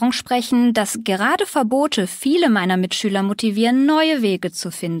Erfahrung sprechen, dass gerade Verbote viele meiner Mitschüler motivieren, neue Wege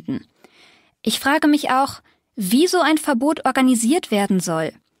zu finden. Ich frage mich auch, wie so ein Verbot organisiert werden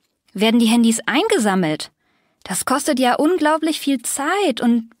soll. Werden die Handys eingesammelt? Das kostet ja unglaublich viel Zeit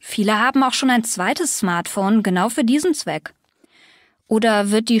und viele haben auch schon ein zweites Smartphone genau für diesen Zweck. Oder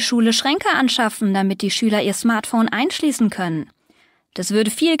wird die Schule Schränke anschaffen, damit die Schüler ihr Smartphone einschließen können? Das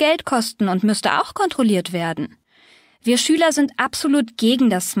würde viel Geld kosten und müsste auch kontrolliert werden. Wir Schüler sind absolut gegen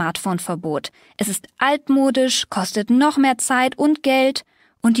das Smartphone-Verbot. Es ist altmodisch, kostet noch mehr Zeit und Geld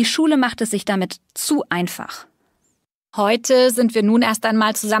und die Schule macht es sich damit zu einfach. Heute sind wir nun erst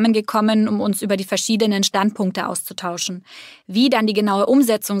einmal zusammengekommen, um uns über die verschiedenen Standpunkte auszutauschen. Wie dann die genaue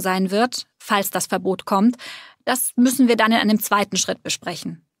Umsetzung sein wird, falls das Verbot kommt, das müssen wir dann in einem zweiten Schritt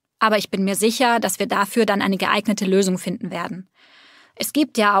besprechen. Aber ich bin mir sicher, dass wir dafür dann eine geeignete Lösung finden werden. Es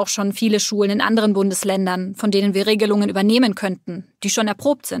gibt ja auch schon viele Schulen in anderen Bundesländern, von denen wir Regelungen übernehmen könnten, die schon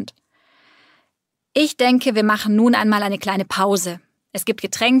erprobt sind. Ich denke, wir machen nun einmal eine kleine Pause. Es gibt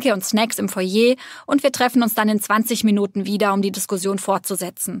Getränke und Snacks im Foyer und wir treffen uns dann in 20 Minuten wieder, um die Diskussion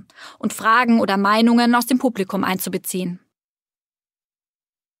fortzusetzen und Fragen oder Meinungen aus dem Publikum einzubeziehen.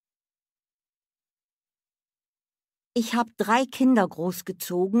 Ich habe 3 Kinder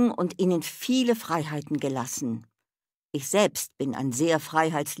großgezogen und ihnen viele Freiheiten gelassen. Ich selbst bin ein sehr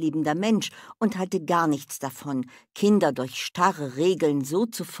freiheitsliebender Mensch und halte gar nichts davon, Kinder durch starre Regeln so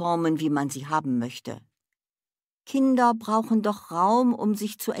zu formen, wie man sie haben möchte. Kinder brauchen doch Raum, um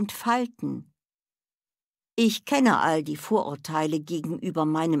sich zu entfalten. Ich kenne all die Vorurteile gegenüber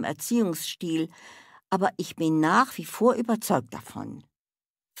meinem Erziehungsstil, aber ich bin nach wie vor überzeugt davon.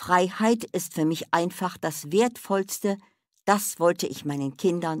 Freiheit ist für mich einfach das Wertvollste, das wollte ich meinen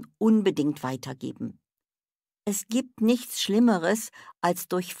Kindern unbedingt weitergeben. Es gibt nichts Schlimmeres, als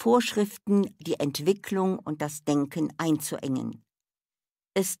durch Vorschriften die Entwicklung und das Denken einzuengen.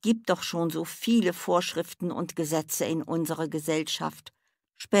 Es gibt doch schon so viele Vorschriften und Gesetze in unserer Gesellschaft,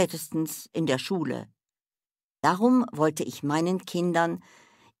 spätestens in der Schule. Darum wollte ich meinen Kindern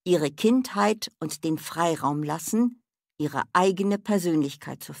ihre Kindheit und den Freiraum lassen, ihre eigene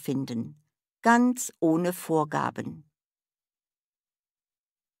Persönlichkeit zu finden, ganz ohne Vorgaben.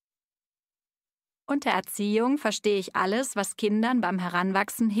 Unter Erziehung verstehe ich alles, was Kindern beim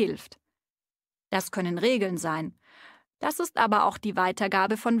Heranwachsen hilft. Das können Regeln sein. Das ist aber auch die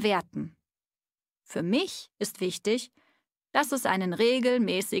Weitergabe von Werten. Für mich ist wichtig, dass es einen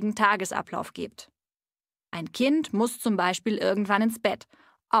regelmäßigen Tagesablauf gibt. Ein Kind muss zum Beispiel irgendwann ins Bett,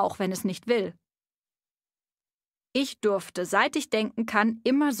 auch wenn es nicht will. Ich durfte, seit ich denken kann,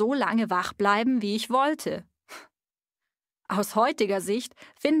 immer so lange wach bleiben, wie ich wollte. Aus heutiger Sicht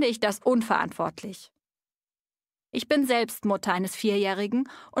finde ich das unverantwortlich. Ich bin selbst Mutter eines 4-Jährigen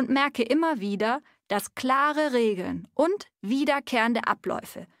und merke immer wieder, dass klare Regeln und wiederkehrende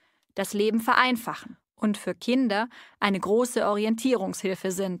Abläufe das Leben vereinfachen und für Kinder eine große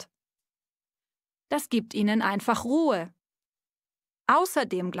Orientierungshilfe sind. Das gibt ihnen einfach Ruhe.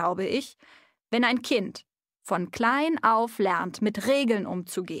 Außerdem glaube ich, wenn ein Kind von klein auf lernt, mit Regeln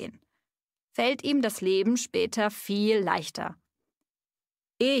umzugehen, fällt ihm das Leben später viel leichter.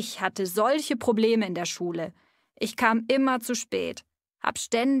 Ich hatte solche Probleme in der Schule. Ich kam immer zu spät, hab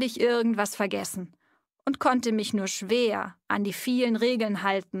ständig irgendwas vergessen und konnte mich nur schwer an die vielen Regeln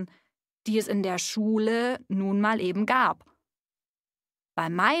halten, die es in der Schule nun mal eben gab. Bei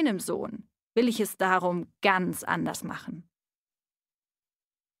meinem Sohn will ich es darum ganz anders machen.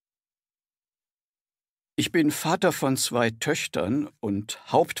 Ich bin Vater von 2 Töchtern und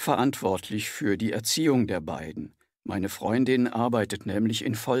hauptverantwortlich für die Erziehung der beiden. Meine Freundin arbeitet nämlich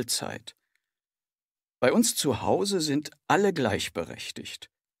in Vollzeit. Bei uns zu Hause sind alle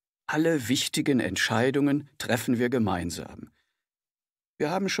gleichberechtigt. Alle wichtigen Entscheidungen treffen wir gemeinsam. Wir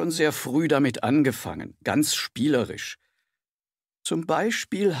haben schon sehr früh damit angefangen, ganz spielerisch. Zum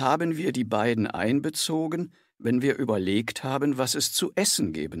Beispiel haben wir die beiden einbezogen, wenn wir überlegt haben, was es zu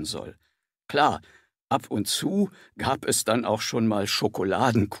essen geben soll. Klar, ab und zu gab es dann auch schon mal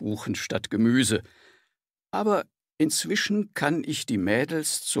Schokoladenkuchen statt Gemüse. Aber inzwischen kann ich die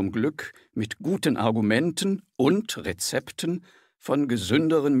Mädels zum Glück mit guten Argumenten und Rezepten von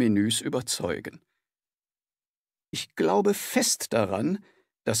gesünderen Menüs überzeugen. Ich glaube fest daran,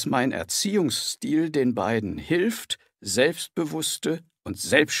 dass mein Erziehungsstil den beiden hilft, selbstbewusste und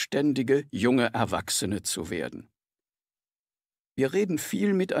selbstständige junge Erwachsene zu werden. Wir reden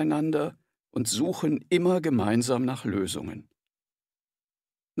viel miteinander und suchen immer gemeinsam nach Lösungen.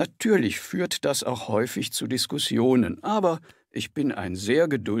 Natürlich führt das auch häufig zu Diskussionen, aber ich bin ein sehr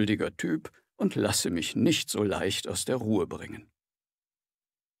geduldiger Typ und lasse mich nicht so leicht aus der Ruhe bringen.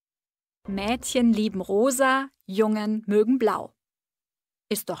 Mädchen lieben rosa, Jungen mögen blau.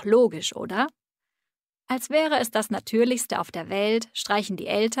 Ist doch logisch, oder? Als wäre es das Natürlichste auf der Welt, streichen die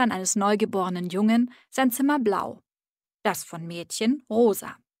Eltern eines neugeborenen Jungen sein Zimmer blau, das von Mädchen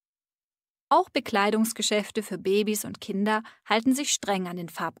rosa. Auch Bekleidungsgeschäfte für Babys und Kinder halten sich streng an den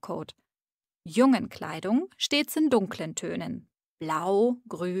Farbcode. Jungenkleidung stets in dunklen Tönen, blau,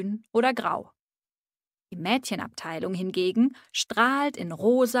 grün oder grau. Die Mädchenabteilung hingegen strahlt in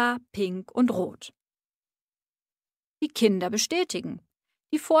rosa, pink und rot. Die Kinder bestätigen,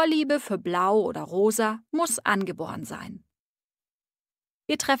 die Vorliebe für blau oder rosa muss angeboren sein.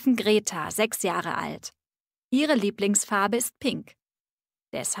 Wir treffen Greta, 6 Jahre alt. Ihre Lieblingsfarbe ist pink.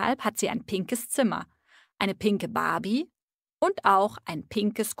 Deshalb hat sie ein pinkes Zimmer, eine pinke Barbie und auch ein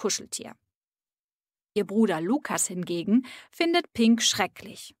pinkes Kuscheltier. Ihr Bruder Lukas hingegen findet pink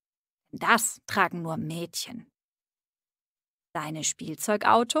schrecklich. Das tragen nur Mädchen. Seine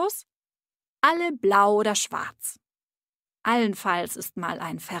Spielzeugautos? Alle blau oder schwarz. Allenfalls ist mal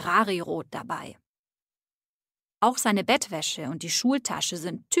ein Ferrari-Rot dabei. Auch seine Bettwäsche und die Schultasche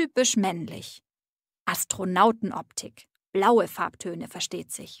sind typisch männlich. Astronautenoptik, blaue Farbtöne,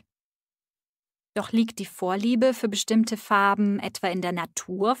 versteht sich. Doch liegt die Vorliebe für bestimmte Farben etwa in der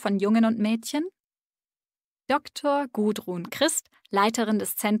Natur von Jungen und Mädchen? Dr. Gudrun Christ, Leiterin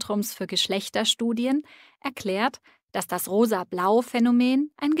des Zentrums für Geschlechterstudien, erklärt, dass das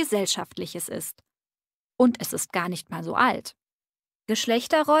Rosa-Blau-Phänomen ein gesellschaftliches ist. Und es ist gar nicht mal so alt.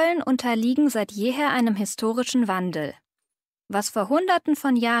 Geschlechterrollen unterliegen seit jeher einem historischen Wandel. Was vor Hunderten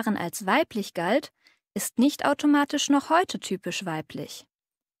von Jahren als weiblich galt, ist nicht automatisch noch heute typisch weiblich.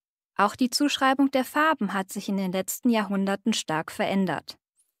 Auch die Zuschreibung der Farben hat sich in den letzten Jahrhunderten stark verändert.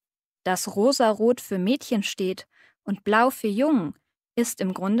 Dass Rosa-Rot für Mädchen steht und Blau für Jungen, ist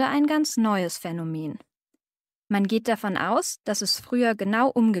im Grunde ein ganz neues Phänomen. Man geht davon aus, dass es früher genau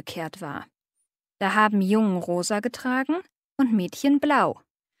umgekehrt war. Da haben Jungen rosa getragen und Mädchen blau.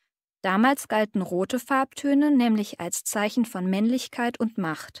 Damals galten rote Farbtöne nämlich als Zeichen von Männlichkeit und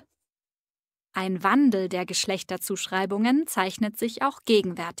Macht. Ein Wandel der Geschlechterzuschreibungen zeichnet sich auch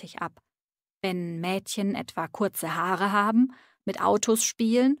gegenwärtig ab. Wenn Mädchen etwa kurze Haare haben, mit Autos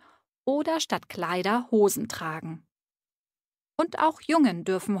spielen oder statt Kleider Hosen tragen. Und auch Jungen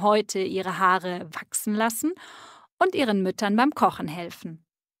dürfen heute ihre Haare wachsen lassen und ihren Müttern beim Kochen helfen.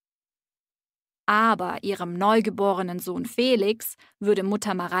 Aber ihrem neugeborenen Sohn Felix würde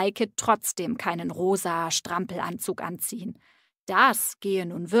Mutter Mareike trotzdem keinen rosa Strampelanzug anziehen. Das gehe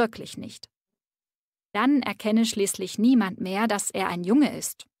nun wirklich nicht. Dann erkenne schließlich niemand mehr, dass er ein Junge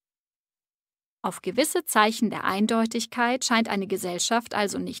ist. Auf gewisse Zeichen der Eindeutigkeit scheint eine Gesellschaft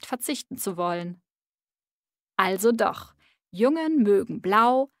also nicht verzichten zu wollen. Also doch, Jungen mögen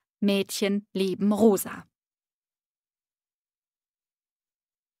blau, Mädchen lieben rosa.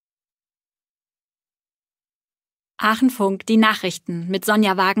 Aachen-Funk, die Nachrichten mit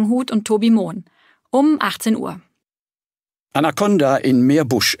Sonja Wagenhut und Tobi Mohn. Um 18 Uhr. Anaconda in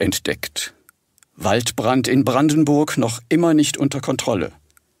Meerbusch entdeckt. Waldbrand in Brandenburg noch immer nicht unter Kontrolle.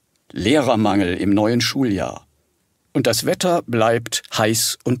 Lehrermangel im neuen Schuljahr. Und das Wetter bleibt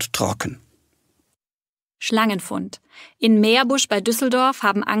heiß und trocken. Schlangenfund. In Meerbusch bei Düsseldorf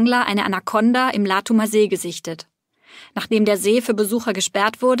haben Angler eine Anaconda im Latumer See gesichtet. Nachdem der See für Besucher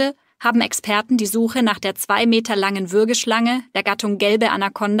gesperrt wurde, haben Experten die Suche nach der 2 Meter langen Würgeschlange der Gattung gelbe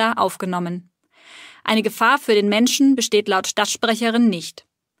Anaconda aufgenommen. Eine Gefahr für den Menschen besteht laut Stadtsprecherin nicht.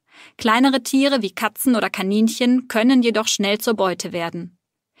 Kleinere Tiere wie Katzen oder Kaninchen können jedoch schnell zur Beute werden.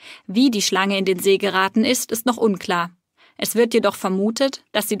 Wie die Schlange in den See geraten ist, ist noch unklar. Es wird jedoch vermutet,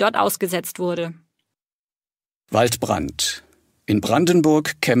 dass sie dort ausgesetzt wurde. Waldbrand. In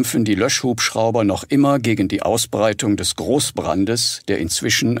Brandenburg kämpfen die Löschhubschrauber noch immer gegen die Ausbreitung des Großbrandes, der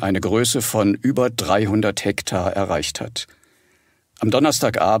inzwischen eine Größe von über 300 Hektar erreicht hat. Am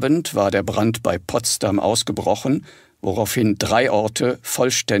Donnerstagabend war der Brand bei Potsdam ausgebrochen, woraufhin 3 Orte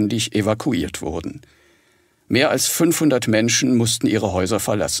vollständig evakuiert wurden. Mehr als 500 Menschen mussten ihre Häuser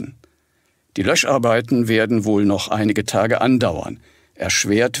verlassen. Die Löscharbeiten werden wohl noch einige Tage andauern.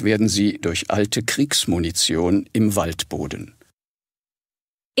 Erschwert werden sie durch alte Kriegsmunition im Waldboden.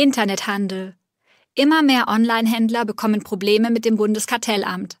 Internethandel. Immer mehr Online-Händler bekommen Probleme mit dem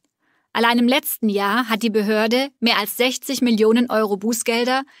Bundeskartellamt. Allein im letzten Jahr hat die Behörde mehr als 60 Millionen Euro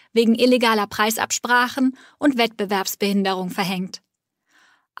Bußgelder wegen illegaler Preisabsprachen und Wettbewerbsbehinderung verhängt.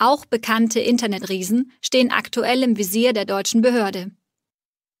 Auch bekannte Internetriesen stehen aktuell im Visier der deutschen Behörde.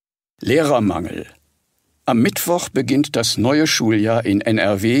 Lehrermangel. Am Mittwoch beginnt das neue Schuljahr in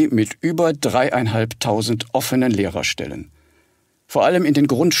NRW mit über 3.500 offenen Lehrerstellen. Vor allem in den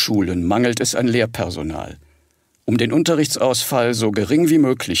Grundschulen mangelt es an Lehrpersonal. Um den Unterrichtsausfall so gering wie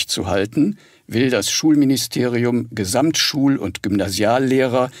möglich zu halten, will das Schulministerium Gesamtschul- und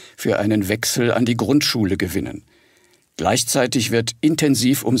Gymnasiallehrer für einen Wechsel an die Grundschule gewinnen. Gleichzeitig wird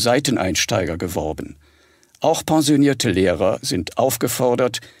intensiv um Seiteneinsteiger geworben. Auch pensionierte Lehrer sind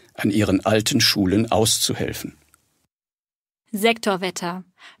aufgefordert, an ihren alten Schulen auszuhelfen. Sektorwetter.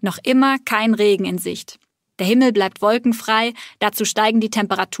 Noch immer kein Regen in Sicht. Der Himmel bleibt wolkenfrei, dazu steigen die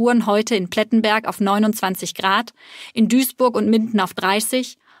Temperaturen heute in Plettenberg auf 29 Grad, in Duisburg und Minden auf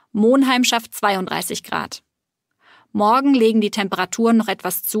 30, Monheim schafft 32 Grad. Morgen legen die Temperaturen noch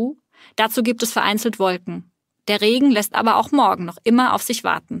etwas zu, dazu gibt es vereinzelt Wolken. Der Regen lässt aber auch morgen noch immer auf sich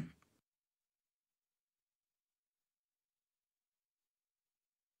warten.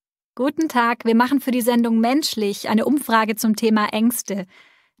 Guten Tag, wir machen für die Sendung Menschlich eine Umfrage zum Thema Ängste.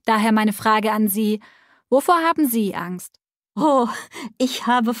 Daher meine Frage an Sie: Wovor haben Sie Angst? Oh, ich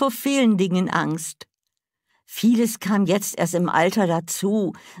habe vor vielen Dingen Angst. Vieles kam jetzt erst im Alter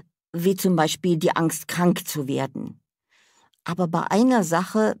dazu, wie zum Beispiel die Angst, krank zu werden. Aber bei einer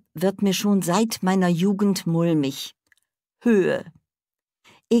Sache wird mir schon seit meiner Jugend mulmig: Höhe.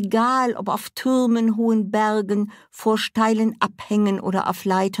 Egal ob auf Türmen, hohen Bergen, vor steilen Abhängen oder auf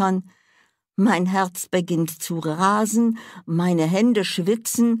Leitern, mein Herz beginnt zu rasen, meine Hände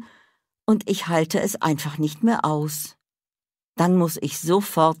schwitzen und ich halte es einfach nicht mehr aus. Dann muss ich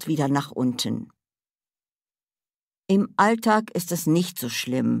sofort wieder nach unten. Im Alltag ist es nicht so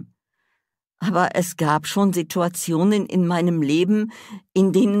schlimm, aber es gab schon Situationen in meinem Leben,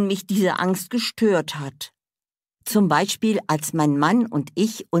 in denen mich diese Angst gestört hat. Zum Beispiel, als mein Mann und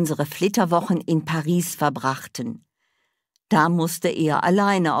ich unsere Flitterwochen in Paris verbrachten. Da musste er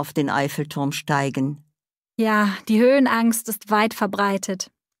alleine auf den Eiffelturm steigen. Ja, die Höhenangst ist weit verbreitet.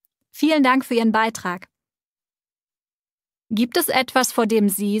 Vielen Dank für Ihren Beitrag. Gibt es etwas, vor dem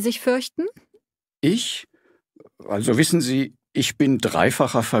Sie sich fürchten? Ich? Also wissen Sie, ich bin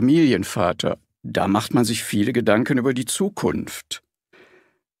dreifacher Familienvater. Da macht man sich viele Gedanken über die Zukunft.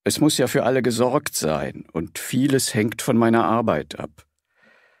 Es muss ja für alle gesorgt sein und vieles hängt von meiner Arbeit ab.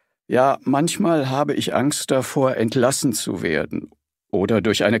 Ja, manchmal habe ich Angst davor, entlassen zu werden oder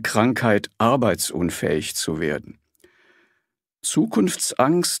durch eine Krankheit arbeitsunfähig zu werden.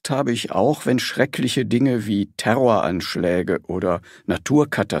 Zukunftsangst habe ich auch, wenn schreckliche Dinge wie Terroranschläge oder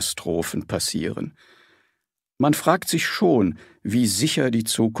Naturkatastrophen passieren. Man fragt sich schon, wie sicher die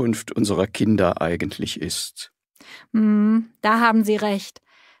Zukunft unserer Kinder eigentlich ist. Da haben Sie recht.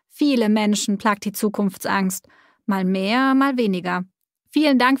 Viele Menschen plagt die Zukunftsangst. Mal mehr, mal weniger.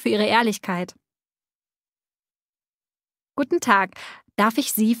 Vielen Dank für Ihre Ehrlichkeit. Guten Tag. Darf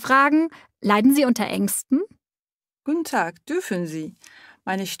ich Sie fragen, leiden Sie unter Ängsten? Guten Tag, dürfen Sie.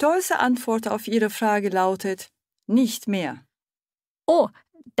 Meine stolze Antwort auf Ihre Frage lautet: nicht mehr. Oh,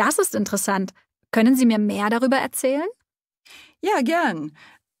 das ist interessant. Können Sie mir mehr darüber erzählen? Ja, gern.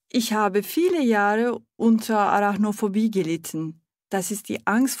 Ich habe viele Jahre unter Arachnophobie gelitten. Das ist die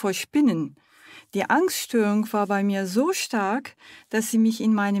Angst vor Spinnen. Die Angststörung war bei mir so stark, dass sie mich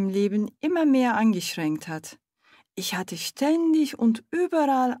in meinem Leben immer mehr eingeschränkt hat. Ich hatte ständig und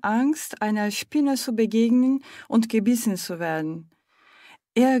überall Angst, einer Spinne zu begegnen und gebissen zu werden.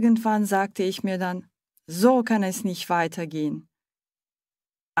 Irgendwann sagte ich mir dann: so kann es nicht weitergehen.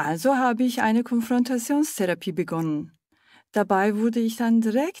 Also habe ich eine Konfrontationstherapie begonnen. Dabei wurde ich dann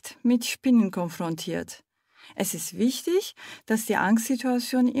direkt mit Spinnen konfrontiert. Es ist wichtig, dass die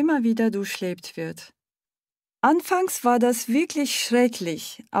Angstsituation immer wieder durchlebt wird. Anfangs war das wirklich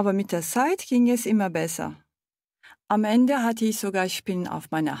schrecklich, aber mit der Zeit ging es immer besser. Am Ende hatte ich sogar Spinnen auf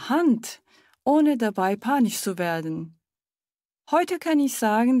meiner Hand, ohne dabei panisch zu werden. Heute kann ich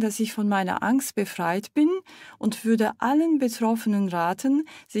sagen, dass ich von meiner Angst befreit bin und würde allen Betroffenen raten,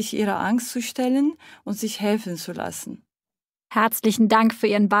 sich ihrer Angst zu stellen und sich helfen zu lassen. Herzlichen Dank für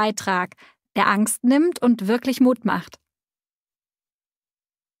Ihren Beitrag, der Angst nimmt und wirklich Mut macht.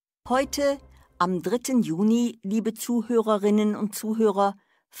 Heute, am 3. Juni, liebe Zuhörerinnen und Zuhörer,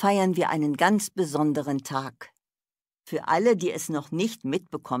 feiern wir einen ganz besonderen Tag. Für alle, die es noch nicht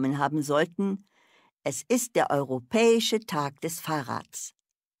mitbekommen haben sollten, es ist der Europäische Tag des Fahrrads.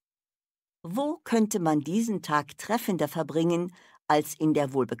 Wo könnte man diesen Tag treffender verbringen, als in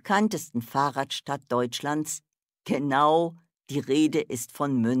der wohl bekanntesten Fahrradstadt Deutschlands? Genau, die Rede ist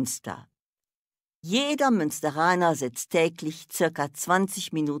von Münster. Jeder Münsteraner sitzt täglich ca.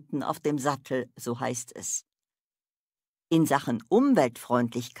 20 Minuten auf dem Sattel, so heißt es. In Sachen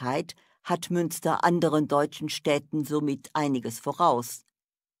Umweltfreundlichkeit hat Münster anderen deutschen Städten somit einiges voraus.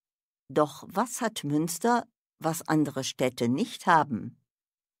 Doch was hat Münster, was andere Städte nicht haben?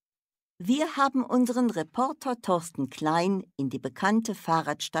 Wir haben unseren Reporter Thorsten Klein in die bekannte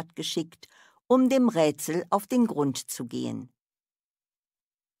Fahrradstadt geschickt, um dem Rätsel auf den Grund zu gehen.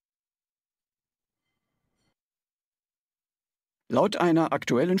 Laut einer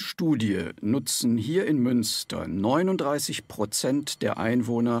aktuellen Studie nutzen hier in Münster 39% der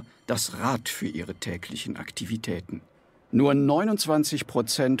Einwohner das Rad für ihre täglichen Aktivitäten. Nur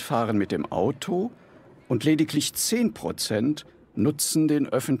 29% fahren mit dem Auto und lediglich 10% nutzen den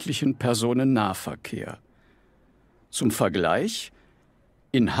öffentlichen Personennahverkehr. Zum Vergleich: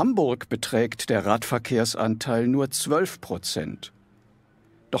 In Hamburg beträgt der Radverkehrsanteil nur 12%.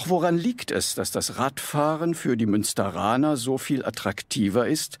 Doch woran liegt es, dass das Radfahren für die Münsteraner so viel attraktiver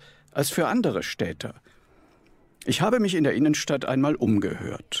ist als für andere Städter? Ich habe mich in der Innenstadt einmal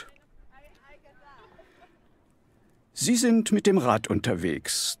umgehört. Sie sind mit dem Rad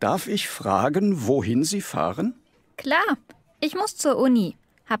unterwegs. Darf ich fragen, wohin Sie fahren? Klar, ich muss zur Uni,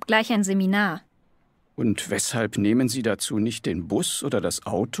 hab gleich ein Seminar. Und weshalb nehmen Sie dazu nicht den Bus oder das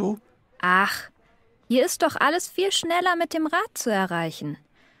Auto? Ach, hier ist doch alles viel schneller mit dem Rad zu erreichen.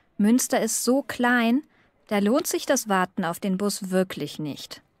 Münster ist so klein, da lohnt sich das Warten auf den Bus wirklich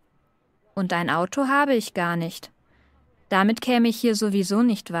nicht. Und ein Auto habe ich gar nicht. Damit käme ich hier sowieso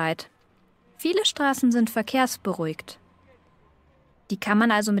nicht weit. Viele Straßen sind verkehrsberuhigt. Die kann man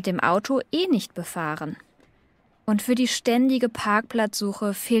also mit dem Auto eh nicht befahren. Und für die ständige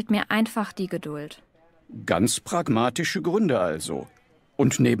Parkplatzsuche fehlt mir einfach die Geduld. Ganz pragmatische Gründe also.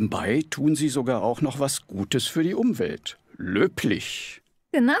 Und nebenbei tun Sie sogar auch noch was Gutes für die Umwelt. Löblich.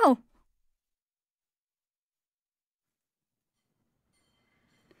 Genau.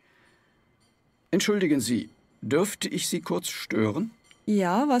 Entschuldigen Sie, dürfte ich Sie kurz stören?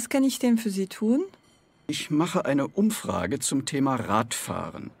 Ja, was kann ich denn für Sie tun? Ich mache eine Umfrage zum Thema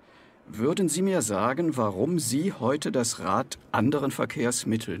Radfahren. Würden Sie mir sagen, warum Sie heute das Rad anderen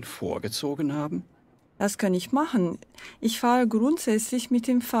Verkehrsmitteln vorgezogen haben? Das kann ich machen. Ich fahre grundsätzlich mit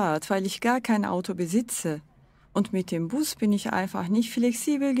dem Fahrrad, weil ich gar kein Auto besitze. Und mit dem Bus bin ich einfach nicht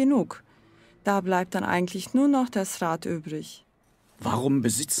flexibel genug. Da bleibt dann eigentlich nur noch das Rad übrig. Warum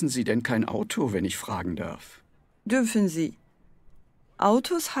besitzen Sie denn kein Auto, wenn ich fragen darf? Dürfen Sie.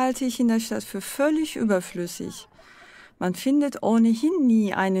 Autos halte ich in der Stadt für völlig überflüssig. Man findet ohnehin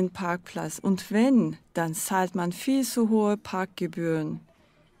nie einen Parkplatz und wenn, dann zahlt man viel zu hohe Parkgebühren.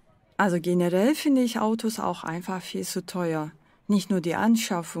 Also generell finde ich Autos auch einfach viel zu teuer. Nicht nur die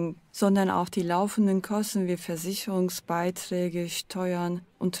Anschaffung, sondern auch die laufenden Kosten wie Versicherungsbeiträge, Steuern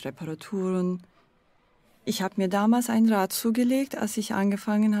und Reparaturen. Ich habe mir damals ein Rad zugelegt, als ich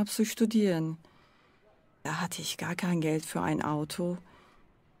angefangen habe zu studieren. Da hatte ich gar kein Geld für ein Auto.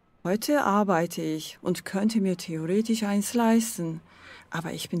 Heute arbeite ich und könnte mir theoretisch eins leisten,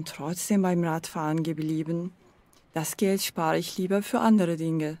 aber ich bin trotzdem beim Radfahren geblieben. Das Geld spare ich lieber für andere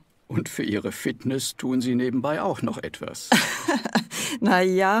Dinge. Und für Ihre Fitness tun Sie nebenbei auch noch etwas. Na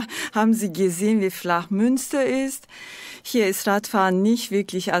ja, haben Sie gesehen, wie flach Münster ist? Hier ist Radfahren nicht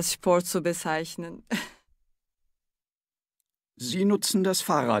wirklich als Sport zu bezeichnen. Sie nutzen das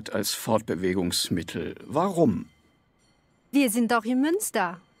Fahrrad als Fortbewegungsmittel. Warum? Wir sind doch in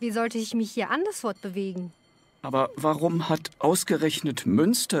Münster. Wie sollte ich mich hier anders fortbewegen? Aber warum hat ausgerechnet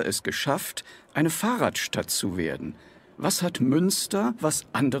Münster es geschafft, eine Fahrradstadt zu werden? Was hat Münster, was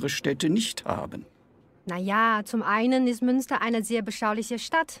andere Städte nicht haben? Naja, zum einen ist Münster eine sehr beschauliche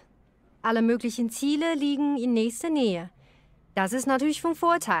Stadt. Alle möglichen Ziele liegen in nächster Nähe. Das ist natürlich von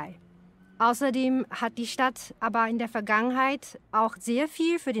Vorteil. Außerdem hat die Stadt aber in der Vergangenheit auch sehr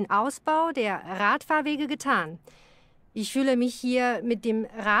viel für den Ausbau der Radfahrwege getan. Ich fühle mich hier mit dem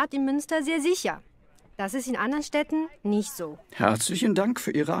Rad in Münster sehr sicher. Das ist in anderen Städten nicht so. Herzlichen Dank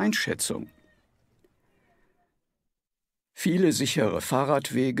für Ihre Einschätzung. Viele sichere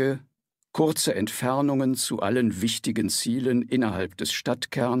Fahrradwege, kurze Entfernungen zu allen wichtigen Zielen innerhalb des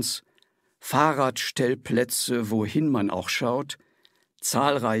Stadtkerns, Fahrradstellplätze, wohin man auch schaut,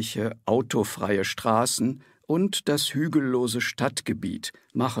 zahlreiche autofreie Straßen und das hügellose Stadtgebiet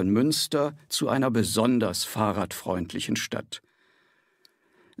machen Münster zu einer besonders fahrradfreundlichen Stadt.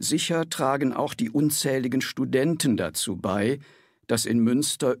 Sicher tragen auch die unzähligen Studenten dazu bei, dass in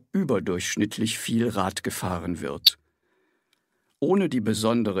Münster überdurchschnittlich viel Rad gefahren wird. Ohne die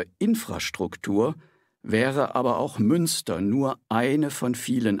besondere Infrastruktur wäre aber auch Münster nur eine von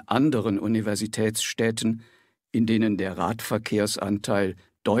vielen anderen Universitätsstädten, in denen der Radverkehrsanteil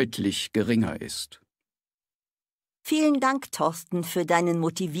deutlich geringer ist. Vielen Dank, Thorsten, für deinen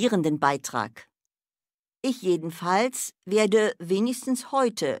motivierenden Beitrag. Ich jedenfalls werde wenigstens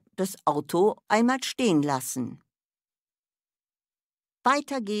heute das Auto einmal stehen lassen.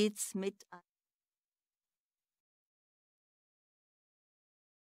 Weiter geht's mit